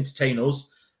work, they entertain us,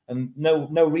 and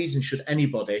no reason should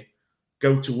anybody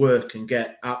go to work and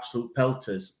get absolute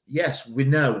pelters. Yes, we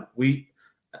know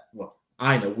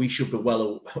I know we should be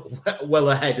well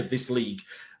ahead of this league.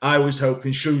 I was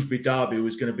hoping Shrewsbury Derby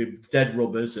was going to be dead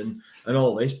rubbers and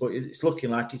all this, but it's looking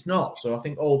like it's not. So I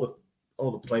think all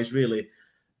the players really,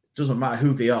 doesn't matter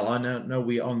who they are. I know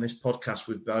we on this podcast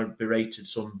we've berated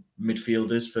some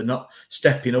midfielders for not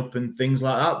stepping up and things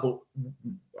like that, but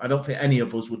I don't think any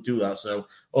of us would do that. So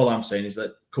all I'm saying is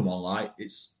that come on,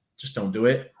 it's just don't do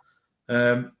it.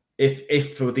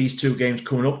 If for these 2 games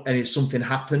coming up, and if something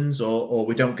happens or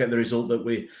we don't get the result that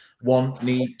we want,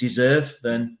 need, deserve,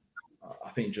 then I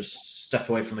think just step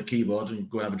away from the keyboard and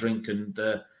go and have a drink and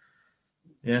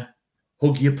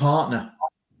hug your partner.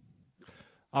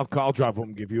 I'll drive up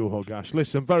and give you a hug, Ash.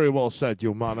 Listen, very well said,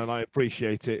 young man, and I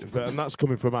appreciate it. And that's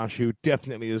coming from Ash, who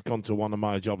definitely has gone to one of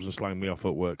my jobs and slanged me off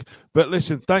at work. But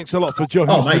listen, thanks a lot for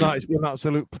joining us tonight. It's been an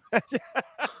absolute pleasure.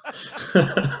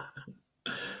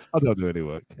 I don't do any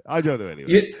work.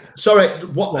 Sorry,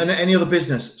 what? Any other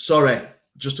business? Sorry,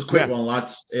 just a quick one,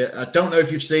 lads. I don't know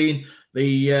if you've seen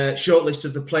the shortlist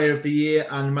of the Player of the Year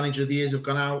and Manager of the Years have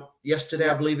gone out yesterday.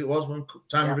 I believe it was one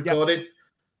time we recorded. Yeah.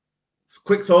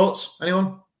 Quick thoughts,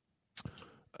 anyone?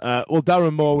 Well,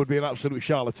 Darren Moore would be an absolute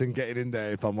charlatan getting in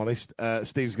there, if I'm honest.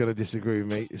 Steve's going to disagree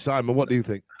with me. Simon, what do you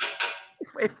think?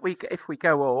 If we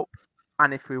go up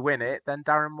and if we win it, then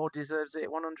Darren Moore deserves it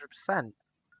 100%.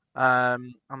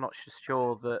 I'm not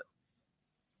sure that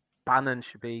Bannon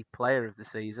should be Player of the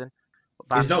Season.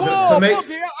 He's not going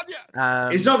to.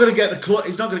 He's not going to get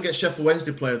he's not going to get Sheffield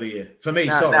Wednesday Player of the Year for me.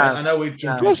 Sorry, I know we've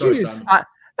jumped. No,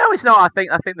 it's not. I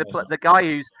think the guy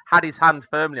who's had his hand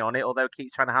firmly on it, although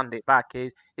keeps trying to hand it back,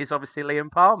 is obviously Liam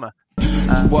Palmer.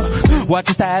 Watch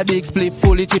the style, big split,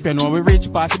 fully chip, and we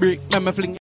reach past the brick.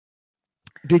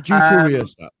 Did you two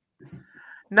rehearse that?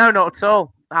 No, not at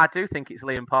all. I do think it's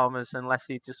Liam Palmer's, unless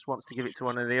he just wants to give it to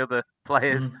one of the other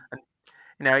players.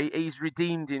 And he's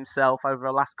redeemed himself over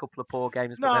the last couple of poor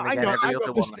games. But then again, every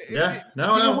other one.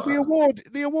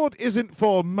 The award isn't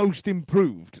for most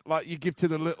improved, like you give to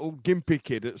the little gimpy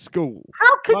kid at school.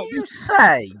 How can you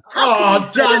say? Daniel!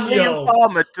 Liam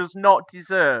Palmer does not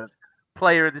deserve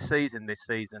Player of the Season this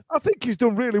season. I think he's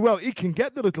done really well. He can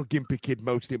get the little gimpy kid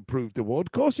most improved award.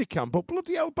 Of course he can, but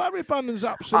bloody hell, Barry Bannon's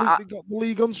absolutely got the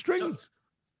league on strings.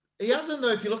 He hasn't,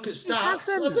 though, if you look at stats,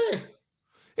 has he?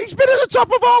 He's been at the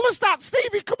top of all the stats,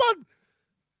 Stevie. Come on.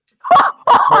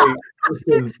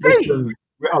 Listen,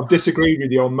 I've disagreed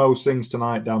with you on most things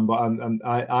tonight, Dan, but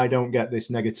I don't get this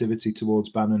negativity towards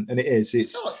Bannon, and it's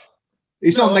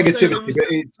not negativity, but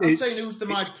I'm saying who's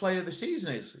my Player of the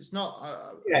Season is. It's not.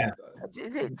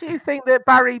 Do you think that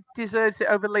Barry deserves it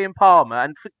over Liam Palmer?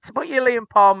 And to put your Liam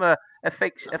Palmer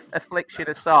affliction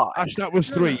aside, Ash, that was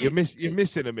 3. You're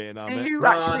missing him here now. Do you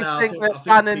actually think that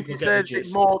Bannon deserves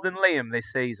it more than Liam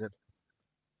this season?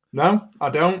 No,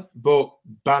 I don't. But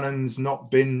Bannon's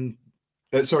not been.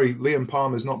 Liam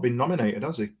Palmer's not been nominated,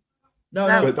 has he?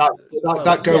 No. But that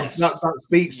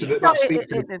speaks to the.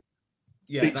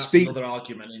 Yeah, that's another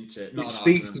argument, isn't it? Not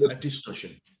a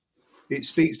discussion. it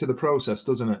speaks to the process,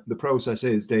 doesn't it? The process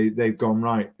is they've gone,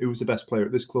 right, who was the best player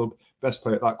at this club, best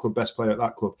player at that club, best player at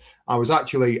that club. I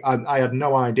had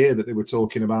no idea that they were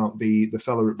talking about the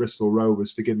fella at Bristol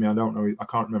Rovers. Forgive me, I don't know, I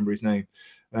can't remember his name.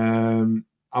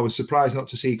 I was surprised not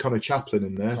to see Connor Chaplin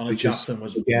in there. Connor Chaplin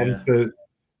was, again,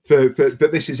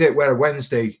 but this is it. We're a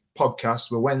Wednesday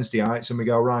podcast, we're Wednesdayites, and we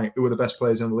go, right, who are the best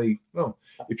players in the league? Well,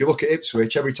 if you look at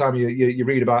Ipswich, every time you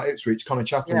read about Ipswich, Connor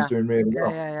Chaplin's doing really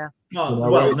well.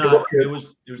 It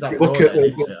was that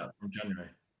Broadhead from January.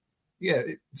 Yeah,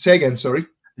 say again, sorry.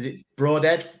 Is it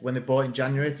Broadhead when they bought in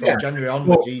January? From January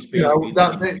onwards, he's been...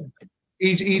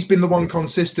 He's been the one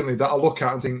consistently that I look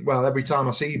at and think, well, every time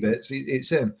I see bits, it's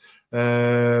him.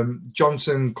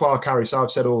 Johnson, Clark-Harris,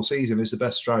 I've said all season, is the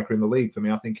best striker in the league for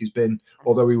me. I think he's been,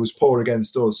 although he was poor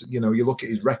against us, you look at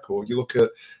his record, you look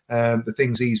at the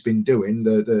things he's been doing,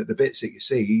 the bits that you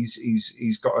see,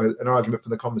 he's got an argument for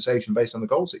the conversation based on the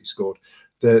goals that he scored.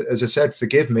 As I said,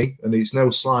 forgive me, and it's no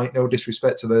slight, no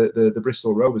disrespect to the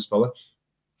Bristol Rovers fella.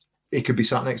 He could be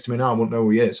sat next to me now. I wouldn't know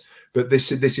who he is. But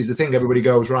this is the thing. Everybody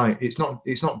goes, right, it's not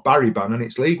Barry Bannon,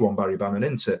 it's League One Barry Bannon,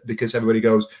 isn't it? Because everybody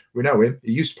goes, we know him.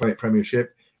 He used to play at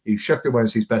Premiership. He's Sheffield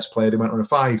Wednesday's best player. They went on a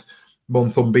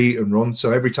 5-month unbeaten run.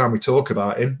 So every time we talk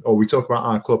about him or we talk about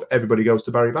our club, everybody goes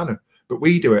to Barry Bannon. But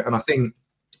we do it. And I think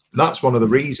that's one of the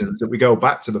reasons that we go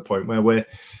back to the point where we're,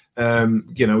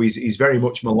 he's very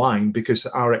much maligned because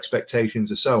our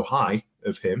expectations are so high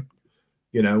of him,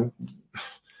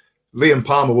 Liam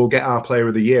Palmer will get our player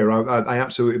of the year. I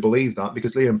absolutely believe that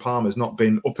because Liam Palmer's not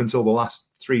been, up until the last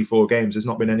 3-4 games, has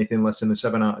not been anything less than a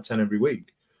 7 out of 10 every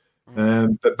week.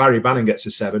 But Barry Bannon gets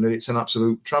a 7, and it's an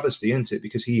absolute travesty, isn't it?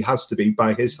 Because he has to be,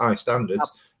 by his high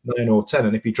standards, 9 or 10.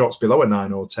 And if he drops below a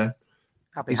 9 or 10,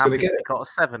 I'd be happy if he got a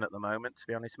 7 at the moment, to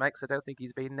be honest, mate, because I don't think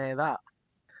he's been near that.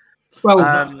 Well,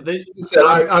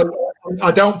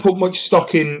 I don't put much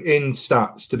stock in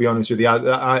stats, to be honest with you.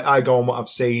 I go on what I've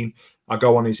seen. I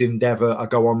go on his endeavour. I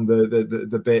go on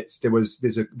the bits.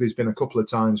 There's been a couple of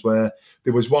times where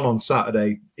there was one on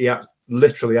Saturday. He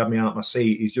literally had me out my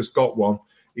seat. He's just got one.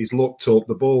 He's looked up.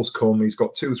 The ball's come. He's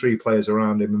got 2-3 players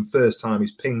around him, and first time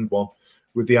he's pinged one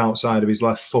with the outside of his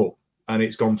left foot, and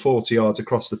it's gone 40 yards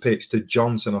across the pitch to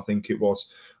Johnson, I think it was,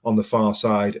 on the far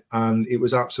side, and it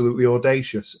was absolutely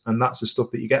audacious. And that's the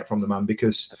stuff that you get from the man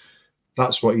because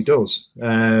that's what he does.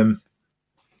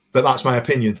 But that's my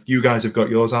opinion. You guys have got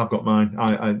yours. I've got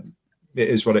mine. It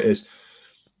is what it is.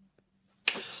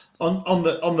 On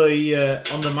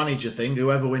the manager thing,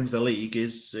 whoever wins the league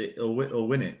will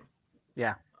win it.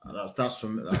 Yeah, that's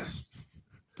from that's.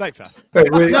 Thanks, sir. No.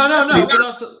 It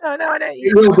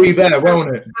will be there,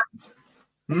 won't it?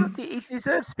 He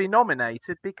deserves to be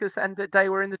nominated because end of the day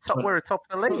we're in the top. We're atop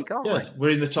the league, aren't we?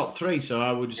 We're in the top 3. So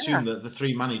I would assume that the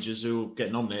 3 managers who will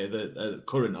get nominated the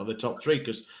current are the top 3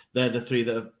 because they're the 3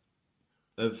 that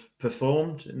have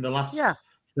performed in the last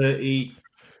 30.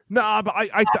 No, but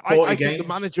I think the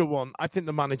manager one. I think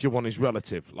the manager one is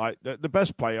relative. Like the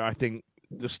best player, I think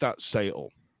the stats say it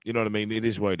all. You know what I mean? It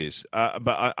is what it is.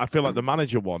 But I feel like the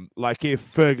manager one, like if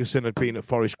Ferguson had been at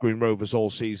Forest Green Rovers all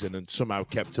season and somehow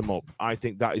kept him up, I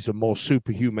think that is a more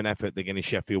superhuman effort than getting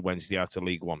Sheffield Wednesday out of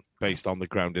League One based on the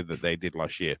grounding that they did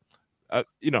last year. That's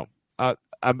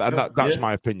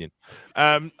my opinion.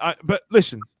 But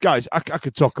listen, guys, I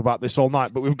could talk about this all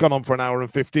night, but we've gone on for an hour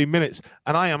and 15 minutes,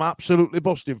 and I am absolutely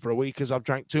busting for a week because I've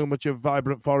drank too much of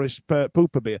Vibrant Forest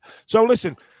Pooper beer. So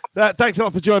listen, thanks a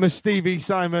lot for joining us, Stevie,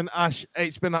 Simon, Ash.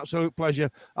 It's been an absolute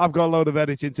pleasure. I've got a load of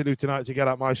editing to do tonight to get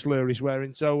out my slurry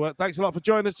swearing. So thanks a lot for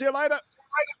joining us. See you later.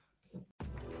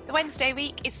 The Wednesday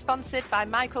week is sponsored by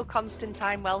Michael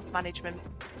Constantine Wealth Management.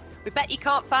 We bet you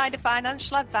can't find a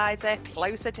financial advisor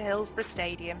closer to Hillsborough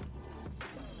Stadium.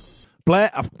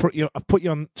 Blair, I've put you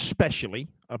on specially.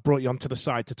 I brought you onto the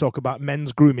side to talk about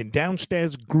men's grooming,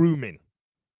 downstairs grooming.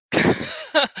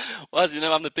 Well, as you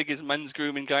know, I'm the biggest men's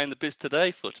grooming guy in the biz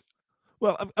today, Foot.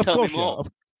 Well, of course you are.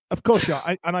 Of course you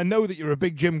are. And I know that you're a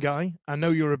big gym guy. I know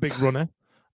you're a big runner.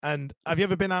 And have you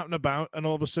ever been out and about and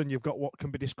all of a sudden you've got what can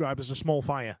be described as a small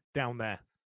fire down there?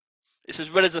 It's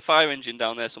as red as a fire engine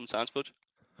down there sometimes, Foot.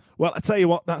 Well, I tell you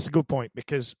what, that's a good point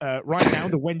because right now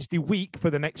the Wednesday week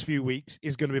for the next few weeks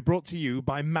is going to be brought to you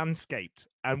by Manscaped,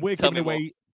 and we're giving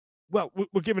away. Well,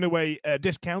 we're giving away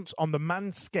discounts on the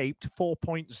Manscaped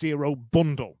 4.0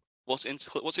 bundle. What's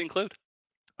it include?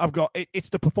 I've got it's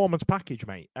the performance package,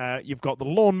 mate. You've got the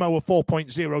Lawnmower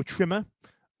 4.0 trimmer,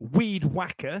 Weed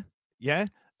Whacker, a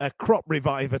Crop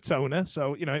Reviver toner,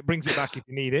 so it brings it back if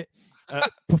you need it.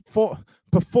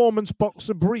 Performance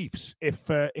boxer briefs if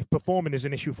performing is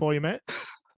an issue for you, mate.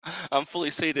 I'm fully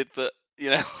seated, but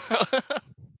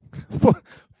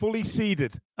fully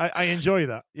seeded. I enjoy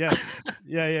that.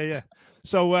 Yeah.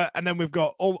 So, and then we've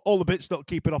got all the bits that'll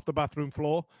keep it off the bathroom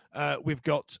floor. We've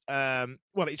got,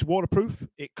 it's waterproof.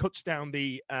 It cuts down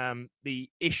the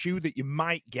issue that you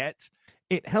might get.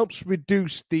 It helps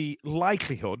reduce the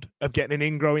likelihood of getting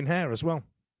an ingrowing hair as well.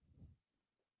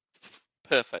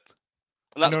 Perfect.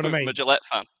 And that's you know from a Gillette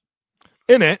fan.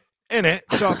 In it.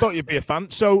 So I thought you'd be a fan.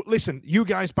 So listen, you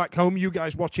guys back home, you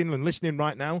guys watching and listening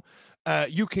right now,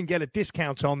 you can get a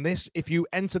discount on this if you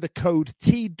enter the code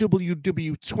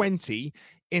TWW20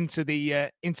 into the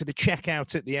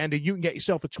checkout at the end, and you can get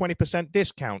yourself a 20%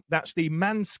 discount. That's the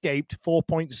Manscaped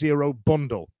 4.0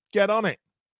 bundle. Get on it.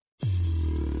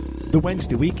 The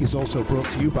Wednesday week is also brought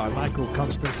to you by Michael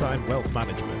Constantine Wealth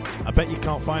Management. I bet you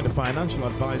can't find a financial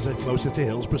advisor closer to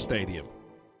Hillsborough Stadium.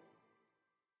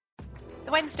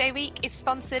 The Wednesday week is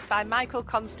sponsored by Michael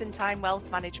Constantine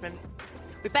Wealth Management.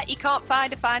 We bet you can't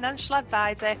find a financial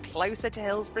advisor closer to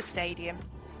Hillsborough Stadium.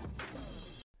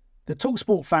 The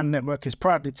TalkSport Fan Network is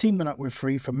proudly teaming up with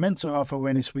Free for Mental Health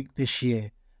Awareness Week this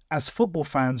year. As football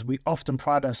fans, we often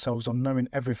pride ourselves on knowing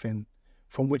everything,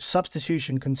 from which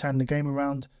substitution can turn the game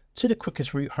around to the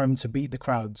quickest route home to beat the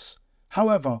crowds.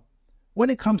 However, when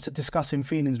it comes to discussing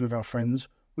feelings with our friends,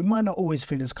 we might not always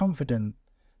feel as confident.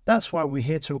 That's why we're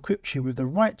here to equip you with the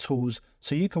right tools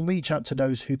so you can reach out to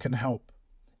those who can help.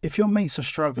 If your mates are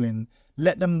struggling,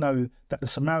 let them know that the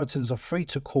Samaritans are free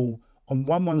to call on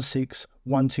 116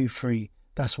 123.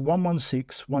 That's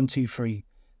 116 123.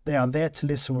 They are there to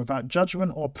listen without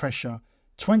judgment or pressure,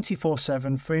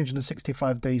 24/7,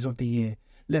 365 days of the year.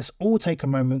 Let's all take a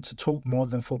moment to talk more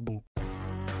than football.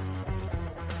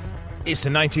 It's the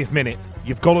 90th minute.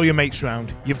 You've got all your mates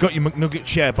round. You've got your McNugget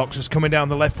share boxes coming down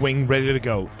the left wing ready to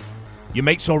go. Your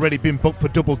mate's already been booked for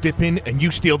double dipping and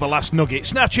you steal the last nugget,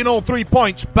 snatching all 3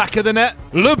 points back of the net.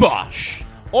 Le Bosch.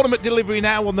 Automatic delivery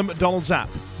now on the McDonald's app.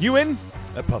 You in?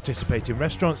 At participating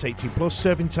restaurants, 18 plus,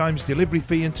 serving times, delivery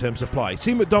fee and terms apply.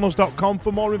 See mcdonalds.com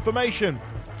for more information.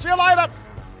 See you later.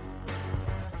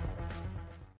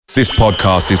 This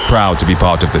podcast is proud to be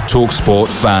part of the TalkSport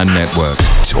Fan Network.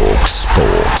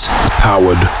 TalkSport.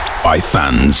 Powered by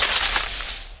fans.